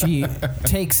 Yeah. She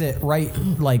takes it right,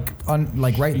 right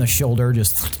in the shoulder,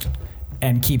 just,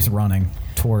 and keeps running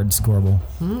towards Gorbel.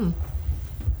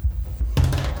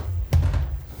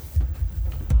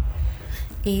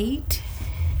 8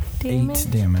 damage.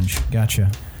 8 damage.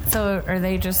 Gotcha. So are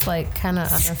they just like kind of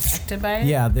unaffected by it?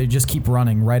 Yeah, they just keep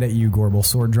running right at you, Gorbel,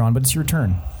 sword drawn, but it's your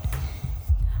turn.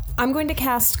 I'm going to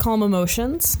cast Calm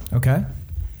Emotions, Okay.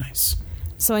 Nice.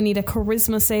 so I need a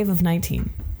Charisma save of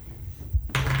 19.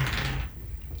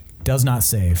 Does not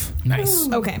save. Nice.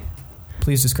 Okay.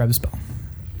 Please describe the spell.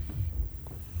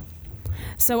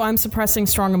 So I'm suppressing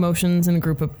strong emotions in a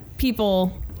group of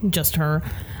people, just her.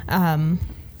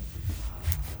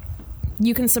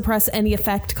 You can suppress any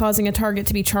effect causing a target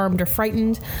to be charmed or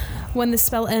frightened. When the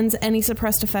spell ends, any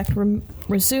suppressed effect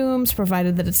resumes,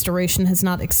 provided that its duration has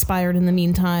not expired in the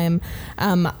meantime.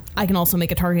 I can also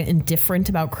make a target indifferent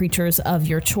about creatures of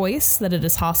your choice that it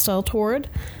is hostile toward.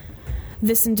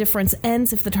 This indifference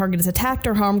ends if the target is attacked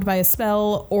or harmed by a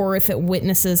spell, or if it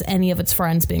witnesses any of its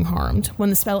friends being harmed. When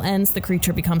the spell ends, the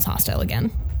creature becomes hostile again.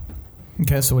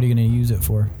 Okay, so what are you going to use it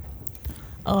for?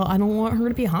 I don't want her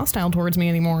to be hostile towards me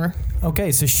anymore.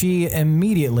 Okay, so she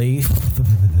immediately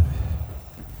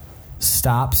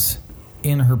stops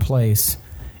in her place,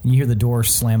 and you hear the door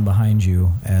slam behind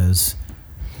you as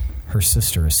her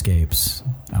sister escapes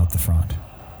out the front.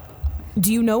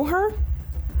 Do you know her?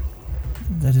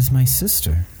 That is my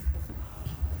sister.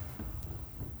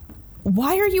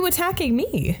 Why are you attacking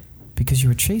me? Because you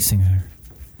were chasing her.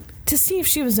 To see if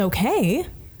she was okay.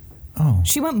 Oh,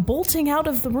 She went bolting out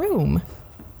of the room.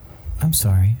 I'm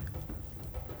sorry.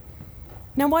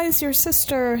 Now, why is your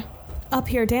sister up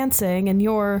here dancing and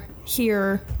you're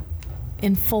here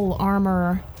in full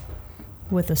armor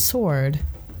with a sword?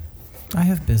 I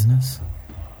have business.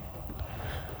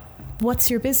 What's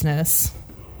your business?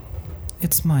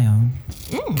 It's my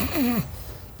own.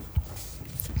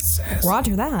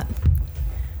 Roger that.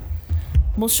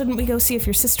 Well, shouldn't we go see if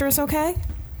your sister is okay?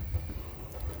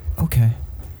 Okay.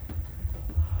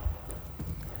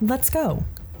 Let's go.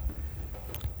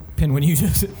 Pin, when you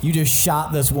just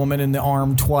shot this woman in the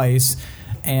arm twice,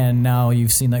 and now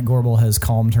you've seen that Gorbel has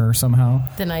calmed her somehow.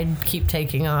 Then I'd keep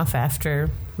taking off after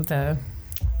the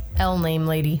L name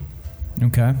lady.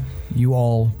 Okay. You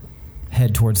all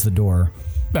head towards the door.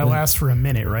 That lasts for a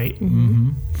minute, right?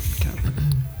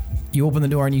 You open the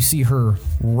door and you see her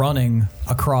running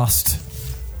across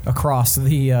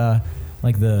the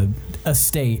the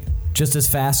estate just as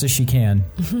fast as she can.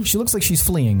 She looks like she's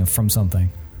fleeing from something.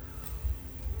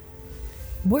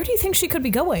 Where do you think she could be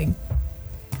going?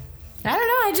 I don't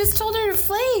know. I just told her to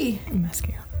flee. I'm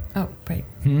asking her. Oh, right.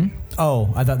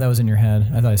 Oh, I thought that was in your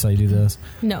head. I thought I saw you do this.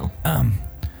 No.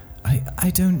 I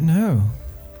don't know.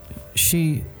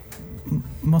 She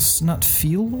must not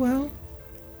feel well?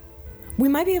 We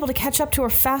might be able to catch up to her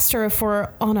faster if we're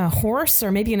on a horse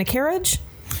or maybe in a carriage.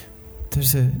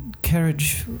 There's a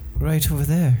carriage right over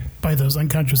there. By those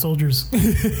unconscious soldiers.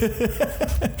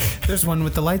 There's one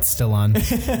with the lights still on.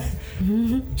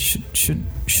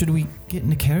 Should we get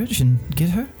in a carriage and get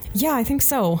her? Yeah, I think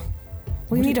so.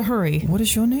 We need to hurry. What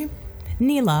is your name?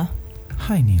 Neela,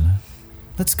 Hi, Neela.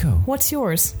 Let's go. what's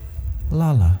yours?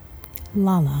 Lala.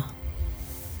 Lala.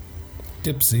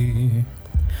 Dipsy.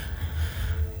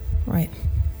 Right.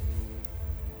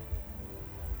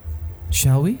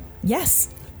 Shall we? Yes.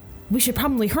 We should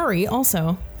probably hurry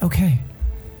also. Okay.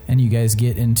 And you guys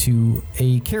get into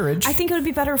a carriage. I think it would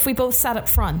be better if we both sat up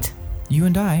front. You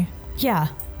and I. Yeah.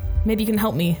 Maybe you can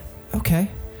help me. Okay.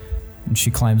 And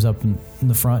she climbs up in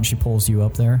the front and she pulls you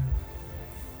up there.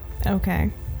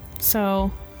 Okay.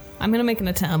 So, I'm going to make an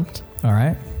attempt. All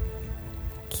right.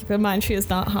 Keep in mind she is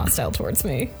not hostile towards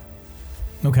me.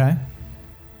 Okay.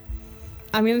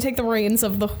 I'm going to take the reins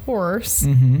of the horse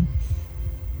Mm-hmm.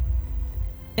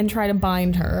 and try to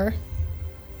bind her.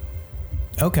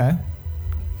 Okay.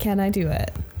 Can I do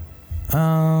it?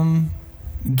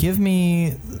 Give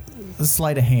me a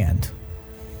sleight of hand.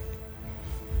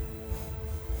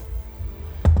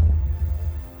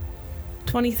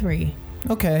 23.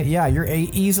 Okay, yeah, you're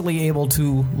easily able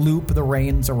to loop the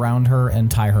reins around her and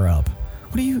tie her up.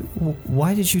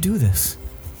 Why did you do this?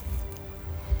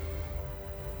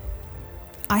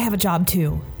 I have a job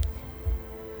too.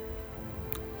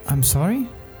 I'm sorry?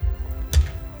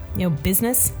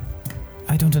 Business?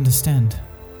 I don't understand.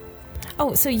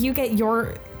 Oh, so you get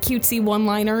your cutesy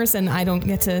one-liners and I don't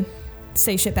get to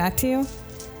say shit back to you?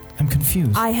 I'm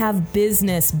confused. I have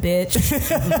business, bitch.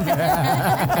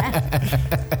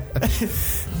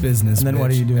 Business. And then what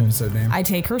bitch. are you doing? Episode name. I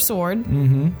take her sword.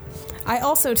 Mm-hmm. I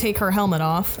also take her helmet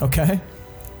off Okay.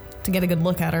 to get a good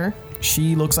look at her.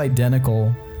 She looks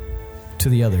identical to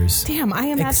the others. Damn, I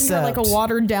imagined her like a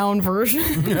watered-down version.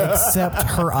 Except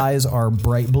her eyes are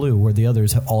bright blue, where the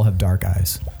others all have dark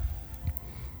eyes.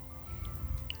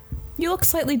 You look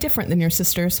slightly different than your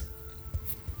sisters.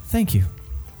 Thank you.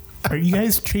 Are you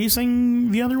guys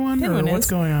chasing the other one, The or other one what's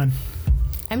is. going on?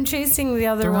 I'm chasing the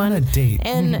other They're one. on a date.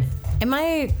 And am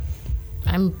I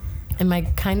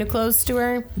kind of close to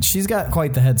her? She's got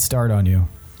quite the head start on you.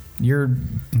 You're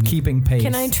keeping pace.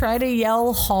 Can I try to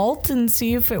yell halt and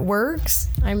see if it works?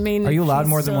 I mean, Are you allowed she's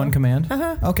more than still- one command?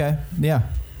 Uh-huh. Okay, yeah.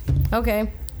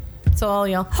 Okay. So I'll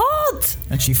yell halt.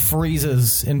 And she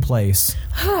freezes in place.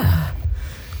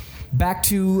 Back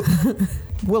to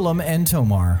Willem and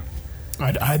Tomar.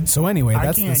 So anyway, I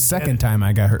that's the can't second get- time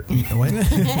I got hurt. What?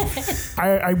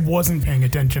 I wasn't paying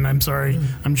attention. I'm sorry.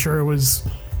 I'm sure it was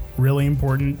really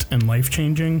important and life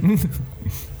changing.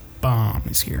 Bomb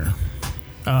is here.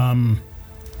 I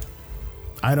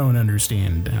don't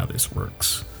understand how this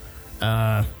works.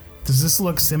 Does this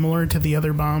look similar to the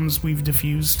other bombs we've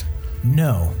diffused?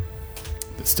 No.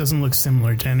 This doesn't look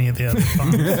similar to any of the other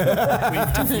bombs we've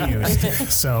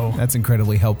diffused. So, That's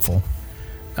incredibly helpful.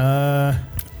 Can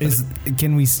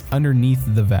we underneath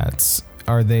the vats?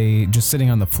 Are they just sitting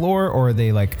on the floor, or are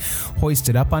they like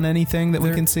hoisted up on anything that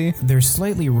we can see? They're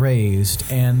slightly raised,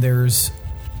 and there's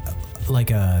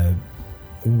like a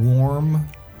warm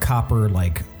copper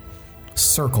like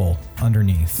circle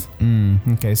underneath.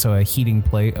 Okay, so a heating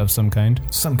plate of some kind.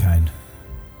 Some kind.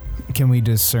 Can we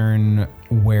discern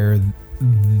where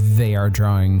they are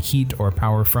drawing heat or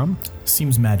power from?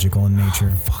 Seems magical in nature.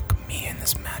 Fuck me and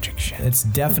this magic shit. It's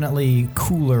definitely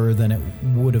cooler than it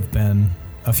would have been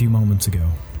a few moments ago.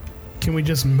 can we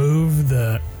just move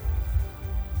them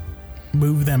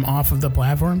off of the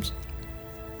platforms?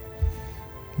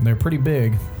 They're pretty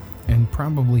big. And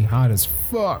probably hot as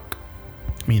fuck.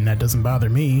 I mean, that doesn't bother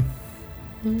me.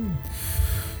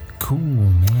 Cool,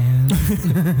 man.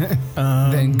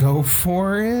 Then go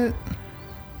for it.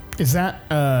 Is that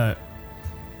that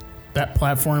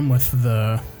platform with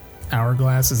the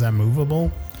hourglass, is that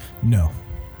movable? No.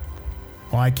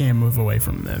 Well, I can't move away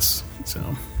from this, so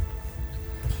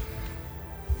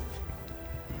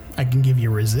I can give you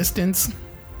resistance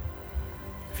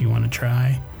if you want to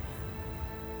try.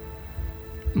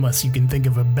 Unless you can think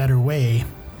of a better way.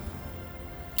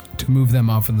 To move them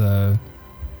off of the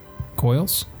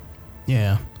coils?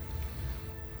 Yeah.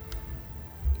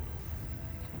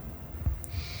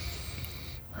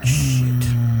 Shit.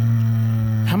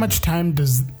 How much time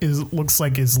looks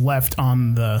like is left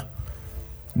on the...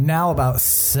 Now about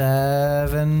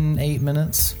 7-8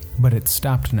 minutes. But it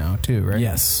stopped now, too, right?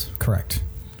 Yes, correct.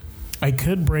 I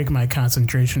could break my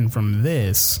concentration from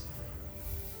this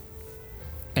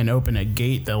and open a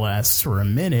gate that lasts for a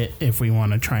minute if we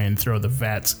want to try and throw the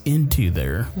vats into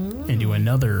there, into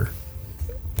another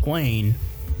plane.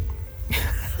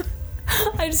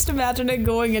 I just imagine it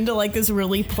going into like this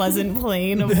really pleasant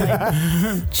plane of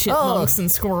like chipmunks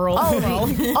and squirrels.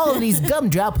 All of these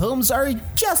gumdrop homes are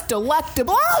just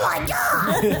delectable. Oh my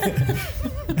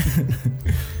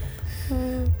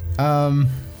god!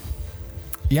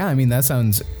 Yeah, I mean, that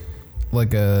sounds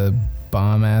like a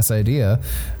bomb-ass idea.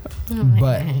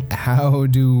 But how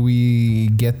do we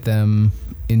get them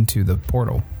into the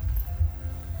portal?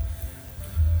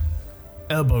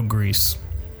 Elbow grease.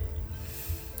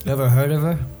 Ever heard of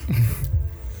her?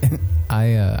 I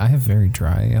have very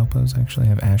dry elbows, actually. I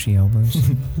have ashy elbows.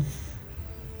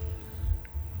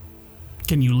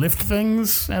 Can you lift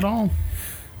things at all?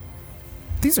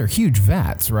 These are huge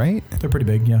vats, right? They're pretty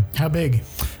big, yeah. How big?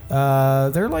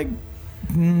 They're like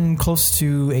close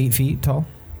to 8 feet tall.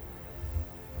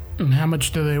 And how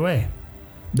much do they weigh?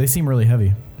 They seem really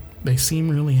heavy. They seem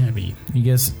really heavy.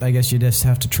 I guess you just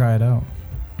have to try it out.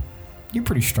 You're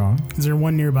pretty strong. Is there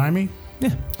one nearby me?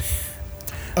 Yeah.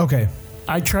 Okay.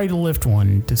 I try to lift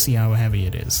one to see how heavy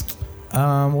it is.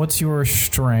 What's your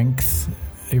strength?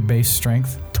 Your base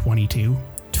strength? 22.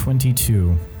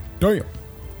 22. Damn.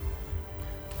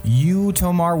 You,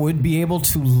 Tomar, would be able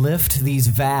to lift these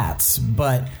vats,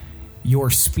 but your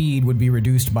speed would be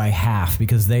reduced by half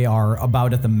because they are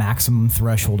about at the maximum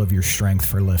threshold of your strength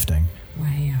for lifting.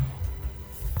 Wow.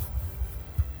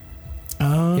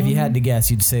 If you had to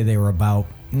guess, you'd say they were about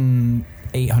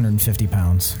 850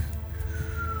 pounds.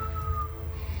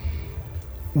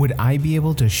 Would I be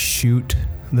able to shoot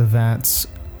the vats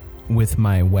with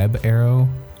my web arrow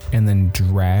and then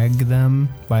drag them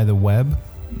by the web?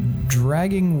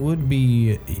 Dragging would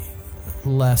be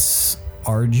less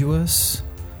arduous,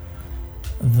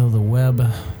 though the web,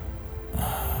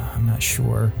 I'm not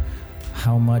sure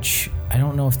how much. I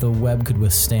don't know if the web could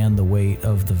withstand the weight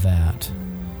of the vat.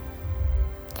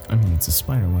 I mean, it's a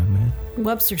spider web, man.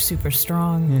 Webs are super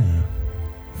strong. Yeah.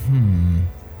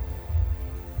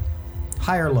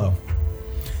 High or low?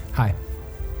 Hi.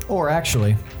 Or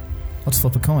actually, let's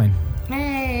flip a coin.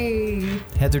 Hey.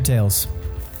 Heads or tails?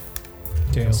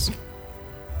 Tails.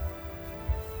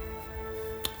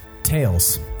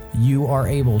 Tails. You are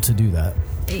able to do that.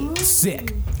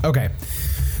 Sick. Okay.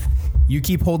 You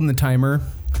keep holding the timer.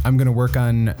 I'm going to work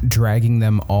on dragging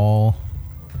them all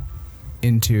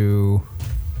into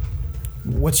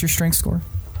What's your strength score?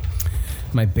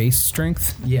 my base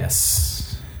strength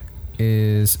Yes.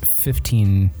 is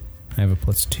 15. I have a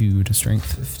 +2 to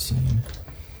strength. 15.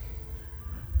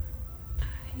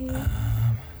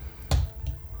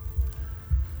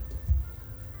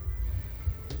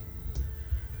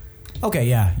 Okay,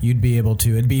 yeah, you'd be able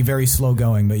to. It'd be very slow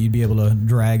going, but you'd be able to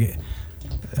drag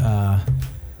a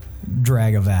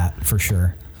vat for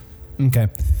sure. Okay.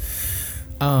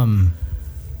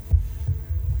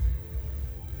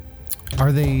 How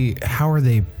are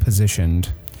they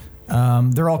positioned?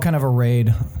 They're all kind of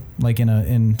arrayed, like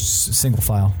in single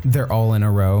file. They're all in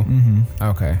a row? Mm-hmm.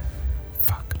 Okay.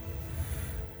 Fuck.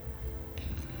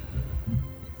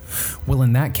 Well,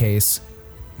 in that case,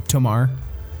 Tomar,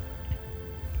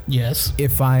 Yes.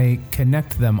 if I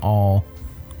connect them all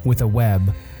with a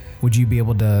web, would you be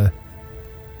able to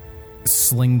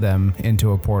sling them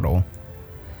into a portal?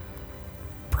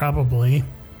 Probably.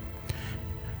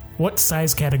 What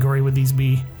size category would these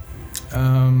be?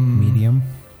 Medium?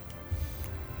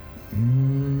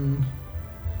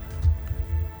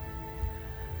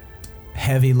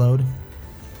 Heavy load.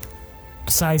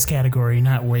 Size category,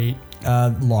 not weight.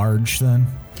 Large, then.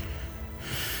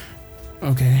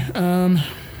 Okay.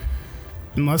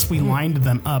 Unless we lined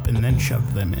them up and then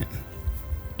shoved them in.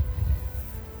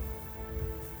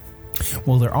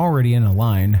 Well, they're already in a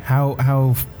line.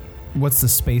 What's the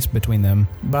space between them?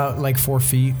 About like 4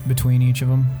 feet between each of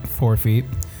them. 4 feet.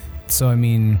 So, I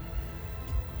mean,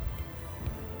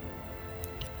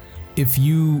 if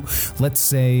you, let's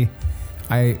say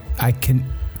I can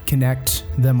connect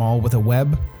them all with a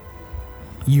web,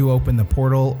 you open the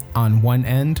portal on one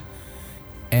end,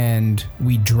 and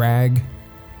we drag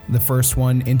the first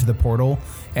one into the portal,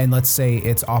 and let's say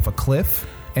it's off a cliff,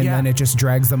 and Yeah. then it just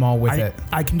drags them all with it.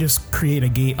 I can just create a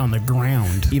gate on the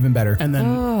ground, Even better. and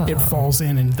then it falls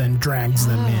in and then drags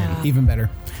them in. Even better.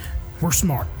 We're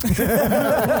smart.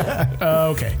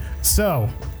 Okay, so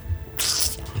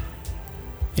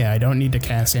yeah, I don't need to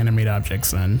cast animate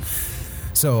objects then.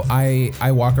 So I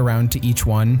walk around to each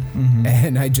one,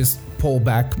 and I just pull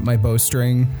back my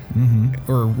bowstring,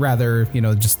 or rather,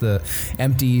 just the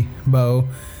empty bow,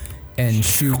 and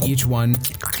shoot each one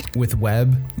with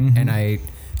web, and I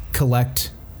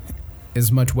collect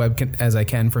as much web as I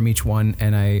can from each one,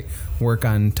 and I work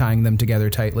on tying them together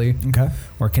tightly, Okay.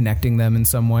 or connecting them in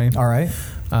some way, All right.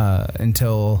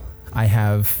 until I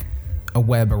have a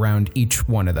web around each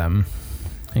one of them,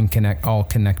 and all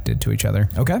connected to each other.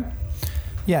 Okay.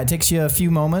 Yeah, it takes you a few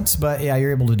moments, but yeah,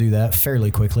 you're able to do that fairly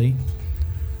quickly.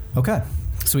 Okay.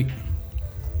 Sweet.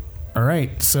 All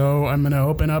right, so I'm going to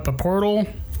open up a portal.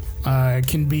 It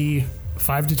can be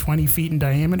 5 to 20 feet in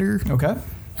diameter. Okay.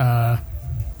 And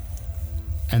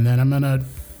then I'm going to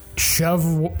shove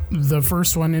the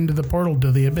first one into the portal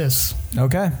to the abyss.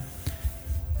 Okay.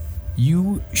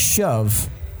 You shove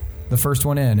the first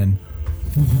one in, and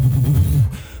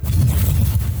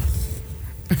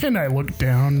And I look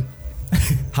down.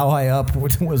 how high up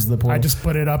was the portal? I just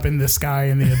put it up in the sky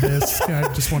in the abyss.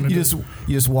 I just wanted you to...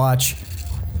 just watch.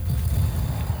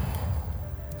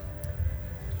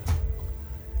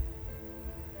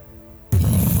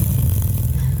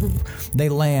 They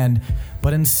land,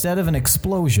 but instead of an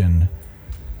explosion,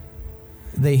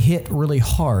 they hit really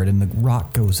hard and the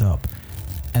rock goes up.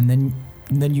 And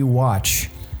then you watch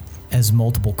as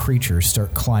multiple creatures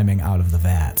start climbing out of the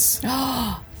vats.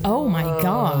 Oh my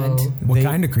god. What They-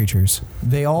 kind of creatures?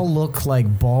 They all look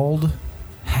like bald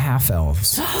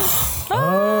half-elves.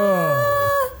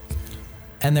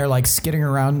 And they're like skidding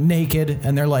around naked,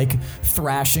 and they're like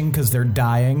thrashing because they're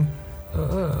dying.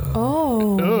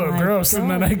 Oh, my gross. And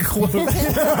then I close.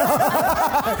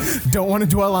 Don't want to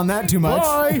dwell on that too much.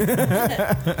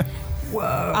 Bye.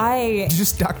 I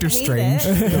Just Doctor hate Strange.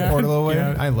 it. The portal away.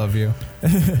 Yeah. I love you.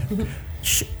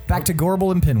 Back to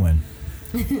Gorbel and Pinwin.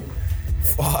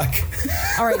 Fuck.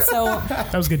 All right, so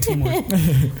That was good teamwork.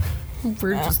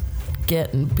 We're just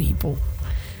getting people.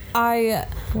 I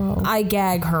Whoa. I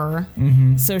gag her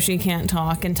so she can't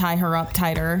talk and tie her up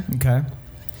tighter. Okay.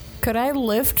 Could I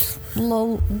lift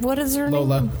what is her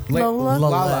Lola. name? Lola?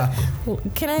 Lala.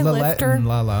 Can I Lilette lift her? and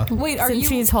Lala. Wait, are Since you?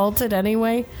 she's halted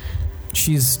anyway?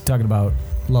 She's talking about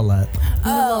Lalette.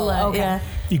 Lola, okay. yeah.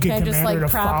 You could Can I just command her like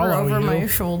to prop her follow over you. my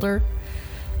shoulder?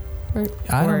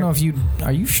 I don't know if you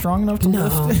are you strong enough to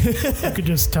lift? You could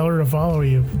just tell her to follow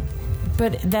you.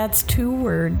 But that's 2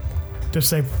 word. Just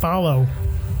say follow.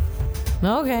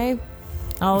 Okay.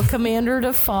 I'll command her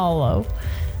to follow.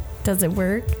 Does it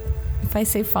work? If I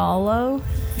say follow?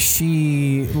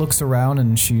 She looks around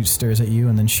and she stares at you,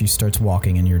 and then she starts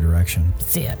walking in your direction.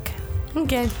 Sick.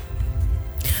 Okay.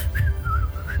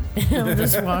 I'll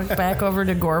just walk back over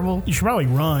to Gorbel. You should probably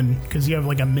run because you have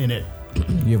like a minute.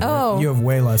 You have, Oh. you have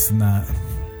way less than that.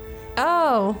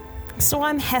 Oh. So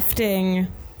I'm hefting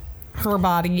her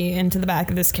body into the back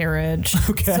of this carriage.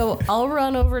 Okay. So I'll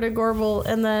run over to Gorbel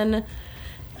and then,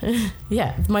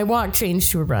 yeah, my walk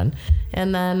changed to a run.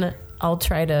 And then I'll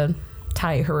try to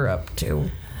tie her up too.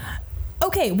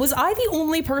 Okay, was I the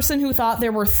only person who thought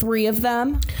there were 3 of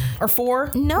them? Or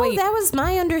 4? No, Wait, that was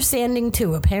my understanding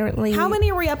too, apparently. how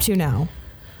many are we up to now?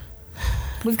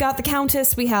 We've got the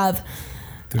Countess, we have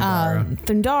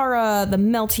Thundara, the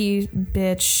melty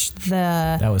bitch,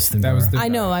 That was Thundara. That was the- I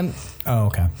know, I'm... Oh,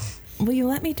 okay. Will you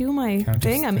let me do my Countess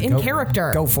thing? I'm in Go-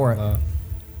 character. Go for it.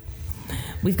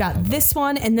 We've got this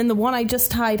one, and then the one I just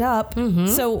tied up.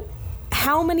 So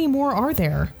how many more are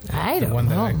there? I The don't one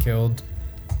that know. I killed.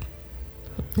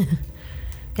 It's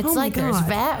Oh my like there's God.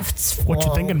 vats. What you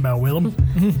full. thinking about, Willem?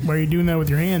 Why are you doing that with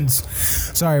your hands?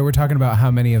 Sorry, we're talking about how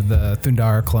many of the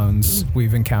Thundara clones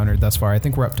we've encountered thus far. I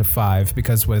think we're up to 5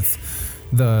 because with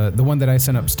the one that I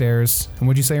sent upstairs. And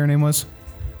what'd you say her name was?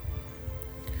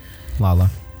 Lala.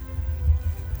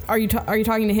 Are you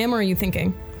talking to him, or are you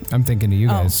thinking? I'm thinking to you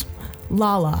Oh. guys.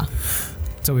 Lala.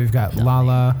 So we've got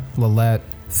Lala, Lalette,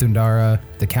 Thundara,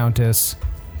 the Countess,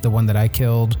 the one that I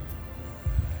killed.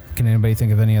 Can anybody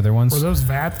think of any other ones? Were those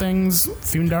vat things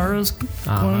Thundara's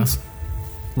clones?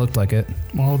 Looked like it.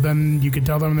 Well, then you could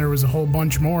tell them there was a whole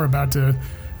bunch more about to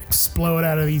explode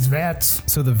out of these vats.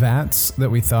 So the vats that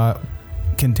we thought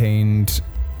contained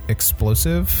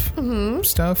explosive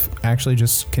stuff actually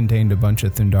just contained a bunch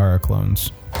of Thundara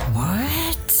clones.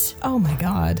 What? Oh my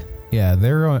god. Yeah,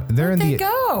 they're in Where'd they the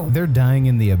go? they're dying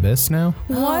in the abyss now.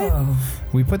 What? Oh,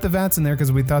 We put the vats in there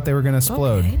because we thought they were going to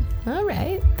explode. okay. All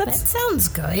right. That sounds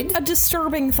good. A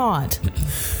disturbing thought.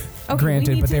 Okay,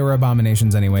 Granted, but they were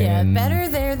abominations anyway. Yeah, and better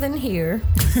there than here.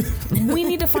 we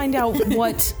need to find out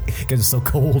what Because it's so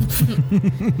cold.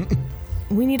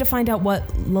 we need to find out what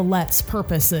Lilette's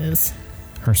purpose is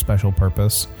her special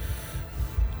purpose.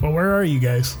 Well, where are you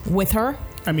guys? with her.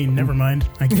 I mean, never mind.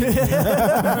 I can't.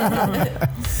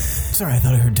 Sorry, I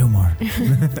thought I heard Tomar.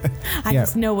 I Yeah.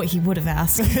 just know what he would have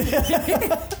asked.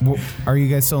 Well, are you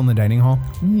guys still in the dining hall?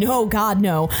 No, God,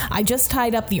 no. I just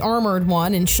tied up the armored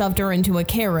one and shoved her into a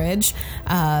carriage.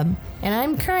 And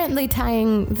I'm currently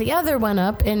tying the other one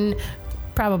up and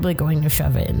probably going to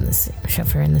shove her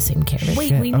in the same carriage. Wait,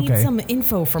 Shit, we need okay. some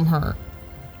info from her.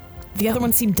 The other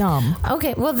one seemed dumb.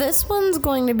 Okay, well, this one's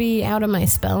going to be out of my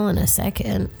spell in a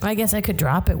second. I guess I could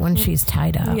drop it when she's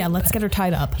tied up. Yeah, let's get her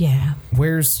tied up. Yeah.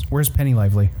 Where's Penny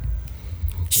Lively?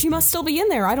 She must still be in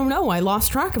there. I don't know. I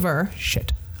lost track of her.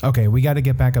 Shit. Okay, we got to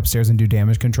get back upstairs and do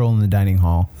damage control in the dining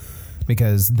hall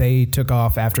because they took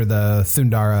off after the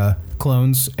Thundara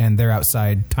clones and they're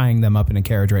outside tying them up in a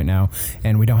carriage right now,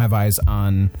 and we don't have eyes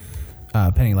on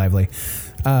Penny Lively.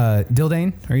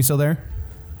 Dildane, are you still there?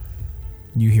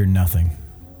 You hear nothing.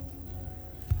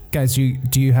 Guys,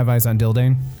 do you have eyes on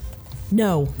Dildane?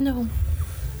 No. No.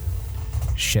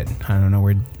 Shit, I don't know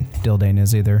where Dildane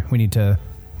is either. We need to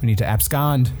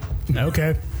abscond.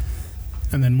 Okay.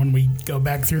 And then when we go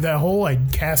back through that hole,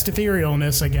 I'd cast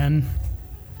Etherealness again.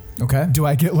 Okay. Do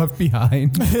I get left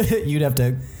behind? You'd have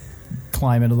to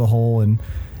climb into the hole and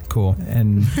Cool.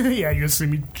 Yeah, you see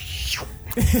me.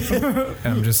 And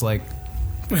I'm just like,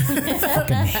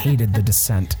 fucking hated the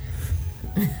descent.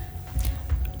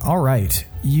 all right.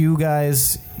 You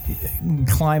guys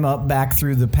climb up back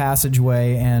through the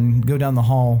passageway and go down the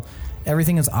hall.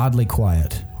 Everything is oddly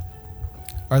quiet.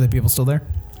 Are the people still there?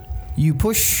 You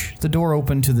push the door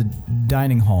open to the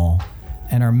dining hall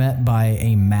and are met by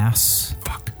a mass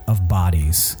of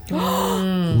bodies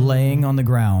laying on the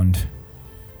ground.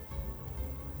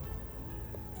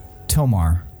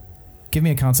 Tomar, give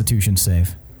me a Constitution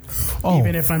save.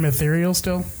 Even if I'm ethereal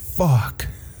still? Fuck.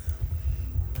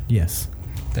 Yes.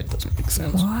 That doesn't make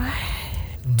sense. What?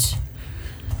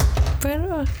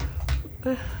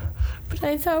 But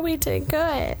I thought we did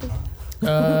good.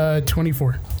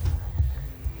 24.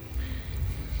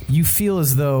 You feel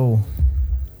as though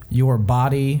your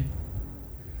body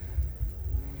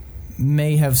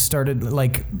may have started,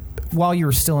 like, while you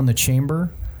were still in the chamber,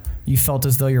 you felt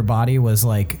as though your body was,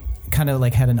 like, kind of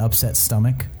like had an upset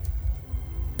stomach.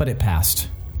 But it passed.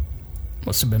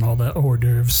 Must have been all the hors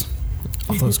d'oeuvres.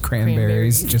 All those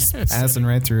cranberries just passing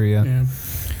right through you. Yeah.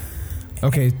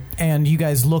 Okay, and you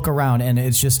guys look around, and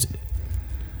it's just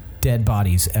dead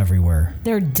bodies everywhere.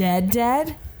 They're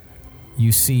dead?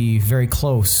 You see very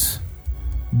close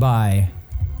by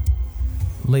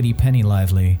Lady Penny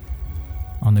Lively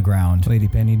on the ground. Lady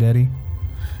Penny Daddy.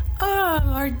 Oh,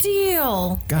 our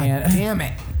deal. God damn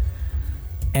it.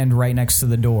 And right next to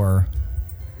the door,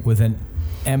 with an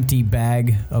empty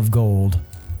bag of gold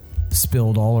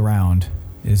spilled all around,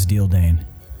 is Dildane.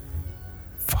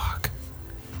 Fuck.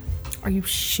 Are you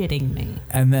shitting me?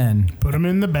 And then, Put them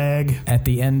in the bag. at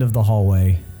the end of the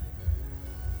hallway,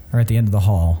 or at the end of the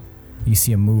hall, you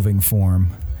see a moving form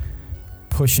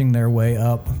pushing their way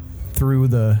up through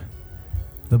the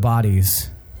bodies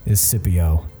is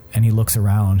Scipio. And he looks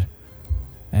around,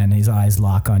 and his eyes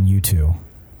lock on you two.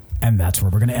 And that's where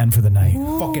we're going to end for the night.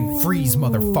 Fucking freeze,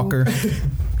 motherfucker.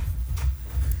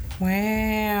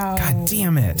 Wow. God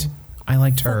damn it. I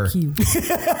liked her. Fuck you.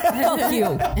 Fuck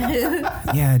you.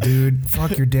 Yeah, dude.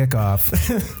 Fuck your dick off.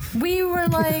 We were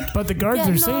like, But the guards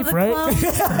are getting all safe, the right?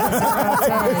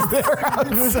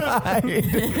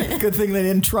 clowns. Good thing they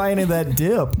didn't try any of that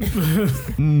dip.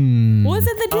 Was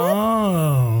it the dip?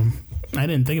 Oh. I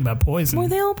didn't think about poison. Were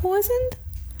they all poisoned?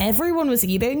 Everyone was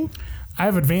eating? I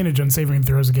have advantage on saving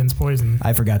throws against poison.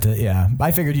 I forgot to, yeah.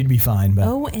 I figured you'd be fine, but...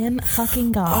 OM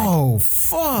fucking God. Oh,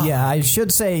 fuck. Yeah, I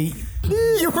should say...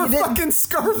 You were fucking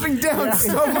scarfing down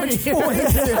so much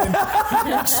poison.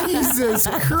 Jesus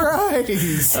Christ.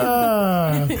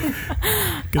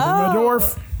 Give him a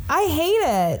dwarf. I hate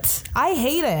it. I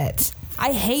hate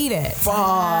it. Fuck.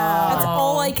 That's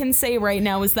all I can say right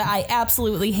now is that I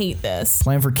absolutely hate this.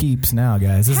 Plan for keeps now,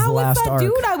 guys. This is How the was last that arc.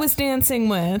 dude I was dancing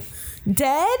with?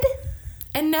 Dead?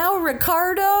 And now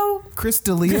Ricardo? Chris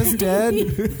D'Elia's dead.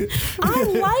 I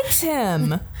liked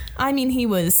him. I mean, he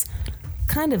was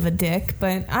kind of a dick,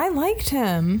 but I liked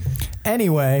him.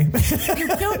 Anyway, You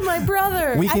killed my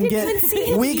brother. we can didn't even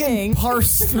see we can anything.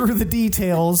 parse through the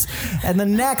details, and the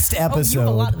next Oh, you have a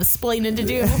episode. lot of explaining to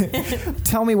do.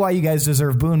 Tell me why you guys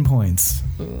deserve boon points.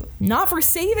 Not for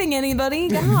saving anybody.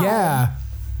 God. Yeah.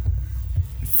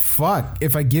 Fuck.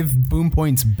 If I give boom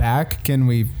points back, can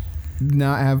we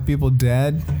not have people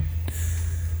dead?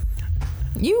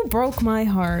 You broke my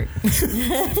heart.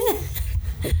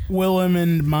 Willem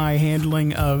and my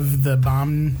handling of the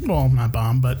bomb, well, not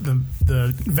bomb, but the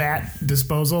vat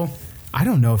disposal. I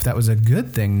don't know if that was a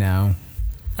good thing now.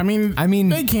 I mean,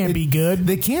 they can't be good.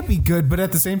 They can't be good, but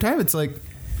at the same time, it's like,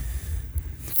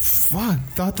 fuck.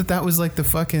 Thought that was like the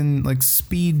fucking like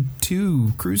Speed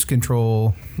 2 cruise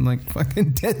control, like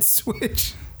fucking dead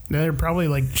switch. They're probably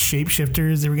like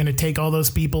shapeshifters. They were going to take all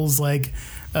those people's like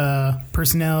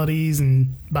personalities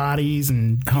and bodies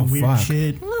and do weird fuck.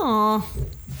 shit. Aw.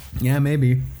 Yeah,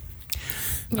 maybe.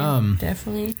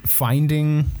 Definitely.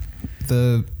 Finding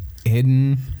the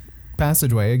hidden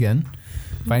passageway again.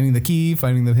 Finding the key,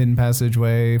 finding the hidden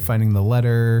passageway, finding the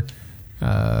letter,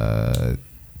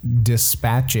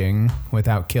 dispatching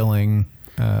without killing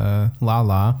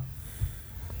Lala,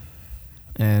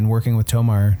 and working with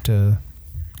Tomar to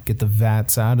get the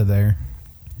vats out of there.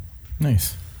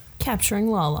 Nice. Capturing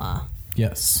Lala.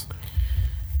 Yes.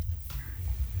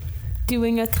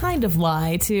 Doing a kind of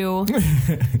lie to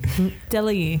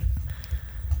Deli.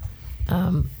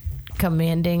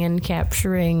 Commanding and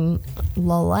capturing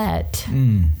Lalette.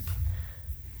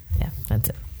 Yeah, that's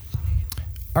it.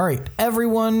 All right.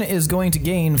 Everyone is going to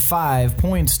gain 5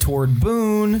 points toward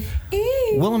boon.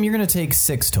 Willem, you're going to take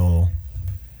 6 total.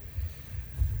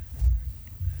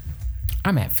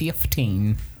 I'm at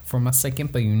 15 for my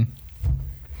second boon.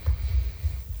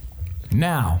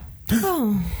 Now,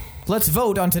 let's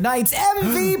vote on tonight's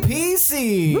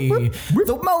MVPC,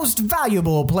 the most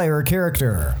valuable player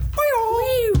character.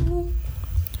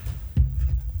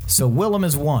 So Willem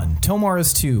is 1, Tomar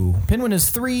is 2, Pinwin is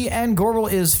 3, and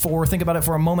Gorbel is 4. Think about it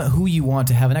for a moment who you want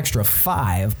to have an extra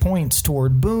 5 points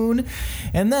toward boon,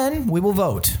 and then we will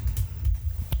vote.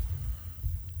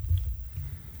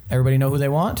 Everybody know who they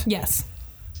want? Yes.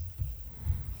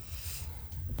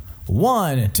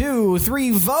 1, 2,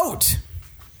 3, vote.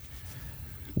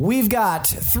 We've got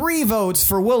 3 votes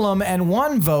for Willem and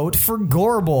 1 vote for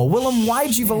Gorbel. Willem,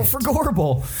 why'd you vote for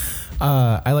Gorbel?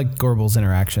 I like Gorbel's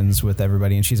interactions with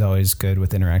everybody, and she's always good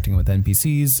with interacting with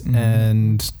NPCs,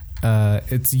 and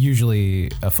it's usually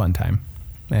a fun time.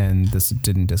 And this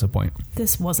didn't disappoint.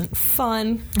 This wasn't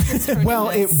fun.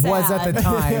 Well, it was at the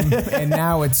time, and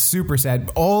now it's super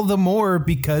sad. All the more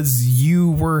because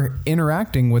you were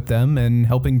interacting with them and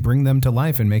helping bring them to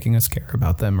life and making us care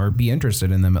about them or be interested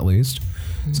in them at least.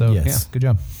 So, Yes. yeah, good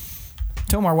job.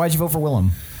 Tomar, why'd you vote for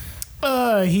Willem?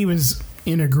 He was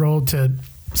integral to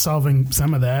solving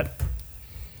some of that.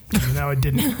 Even though it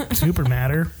didn't super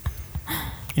matter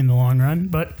in the long run.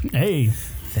 But hey,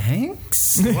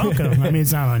 Thanks. welcome. I mean,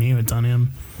 it's not on you, it's on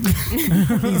him.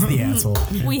 He's the asshole.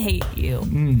 We hate you.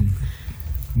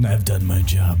 I've done my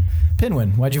job.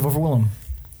 Pinwin, why'd you vote for Willem?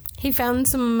 He found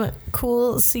some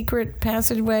cool secret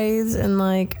passageways and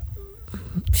like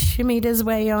shimmied his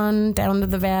way on down to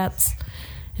the vats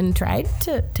and tried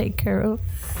to take care of.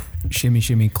 Shimmy,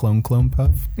 shimmy, clone, clone,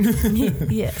 puff.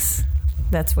 Yes,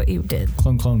 that's what you did.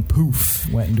 Clone, clone, poof,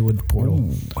 went into a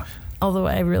portal. Although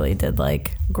I really did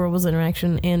like Gorbel's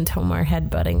interaction and Tomar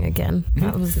headbutting again.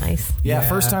 That was nice. Yeah,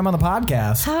 first time on the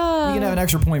podcast. You can have an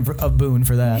extra point of boon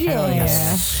for that. Yeah. Hell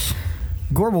yes.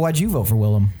 Gorbel, why'd you vote for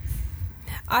Willem?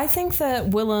 I think that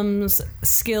Willem's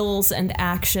skills and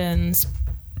actions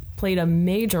played a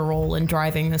major role in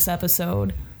driving this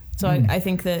episode. So I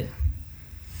think that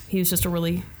he was just a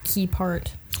really key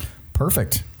part.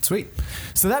 Perfect. Sweet.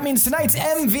 So that means tonight's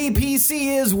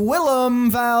MVPC is Willem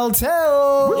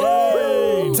Valtel.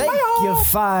 Take your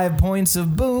 5 points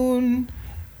of boon,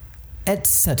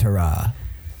 etc.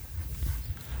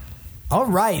 All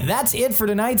right, that's it for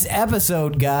tonight's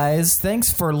episode, guys.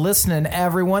 Thanks for listening,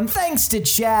 everyone. Thanks to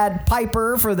Chad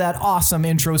Piper for that awesome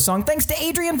intro song. Thanks to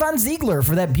Adrian Von Ziegler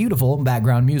for that beautiful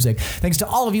background music. Thanks to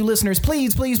all of you listeners.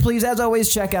 Please, please, please, as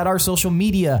always, check out our social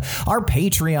media, our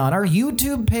Patreon, our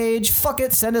YouTube page. Fuck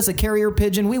it, send us a carrier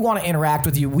pigeon. We want to interact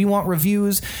with you. We want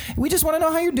reviews. We just want to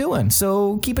know how you're doing.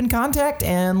 So keep in contact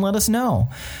and let us know.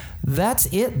 That's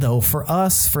it, though, for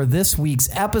us for this week's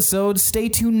episode. Stay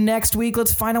tuned next week.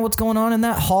 Let's find out what's going on in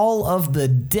that Hall of the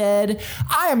Dead.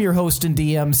 I am your host and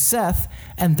DM, Seth,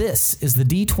 and this is the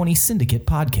D20 Syndicate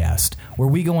podcast, where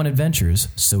we go on adventures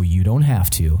so you don't have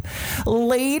to.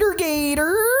 Later,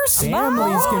 Gators!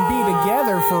 Families can be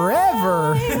together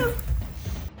forever.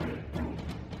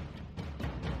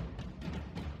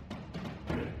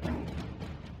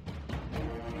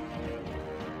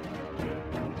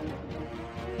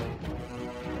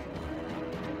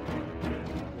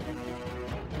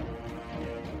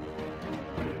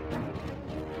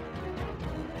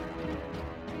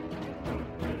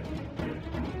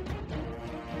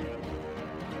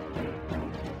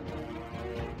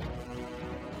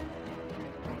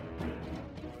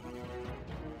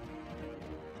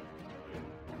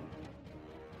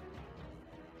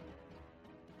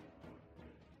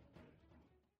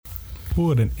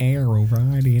 Put an arrow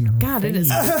right in her God, it is.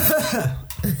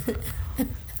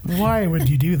 Why would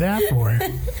you do that for?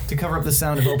 To cover up the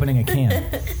sound of opening a can.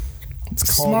 It's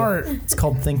called, Smart. It's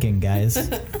called thinking, guys.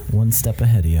 One step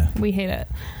ahead of you. We hate it.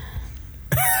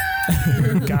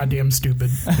 Goddamn stupid.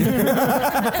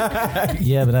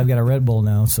 Yeah, but I've got a Red Bull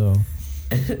now, so...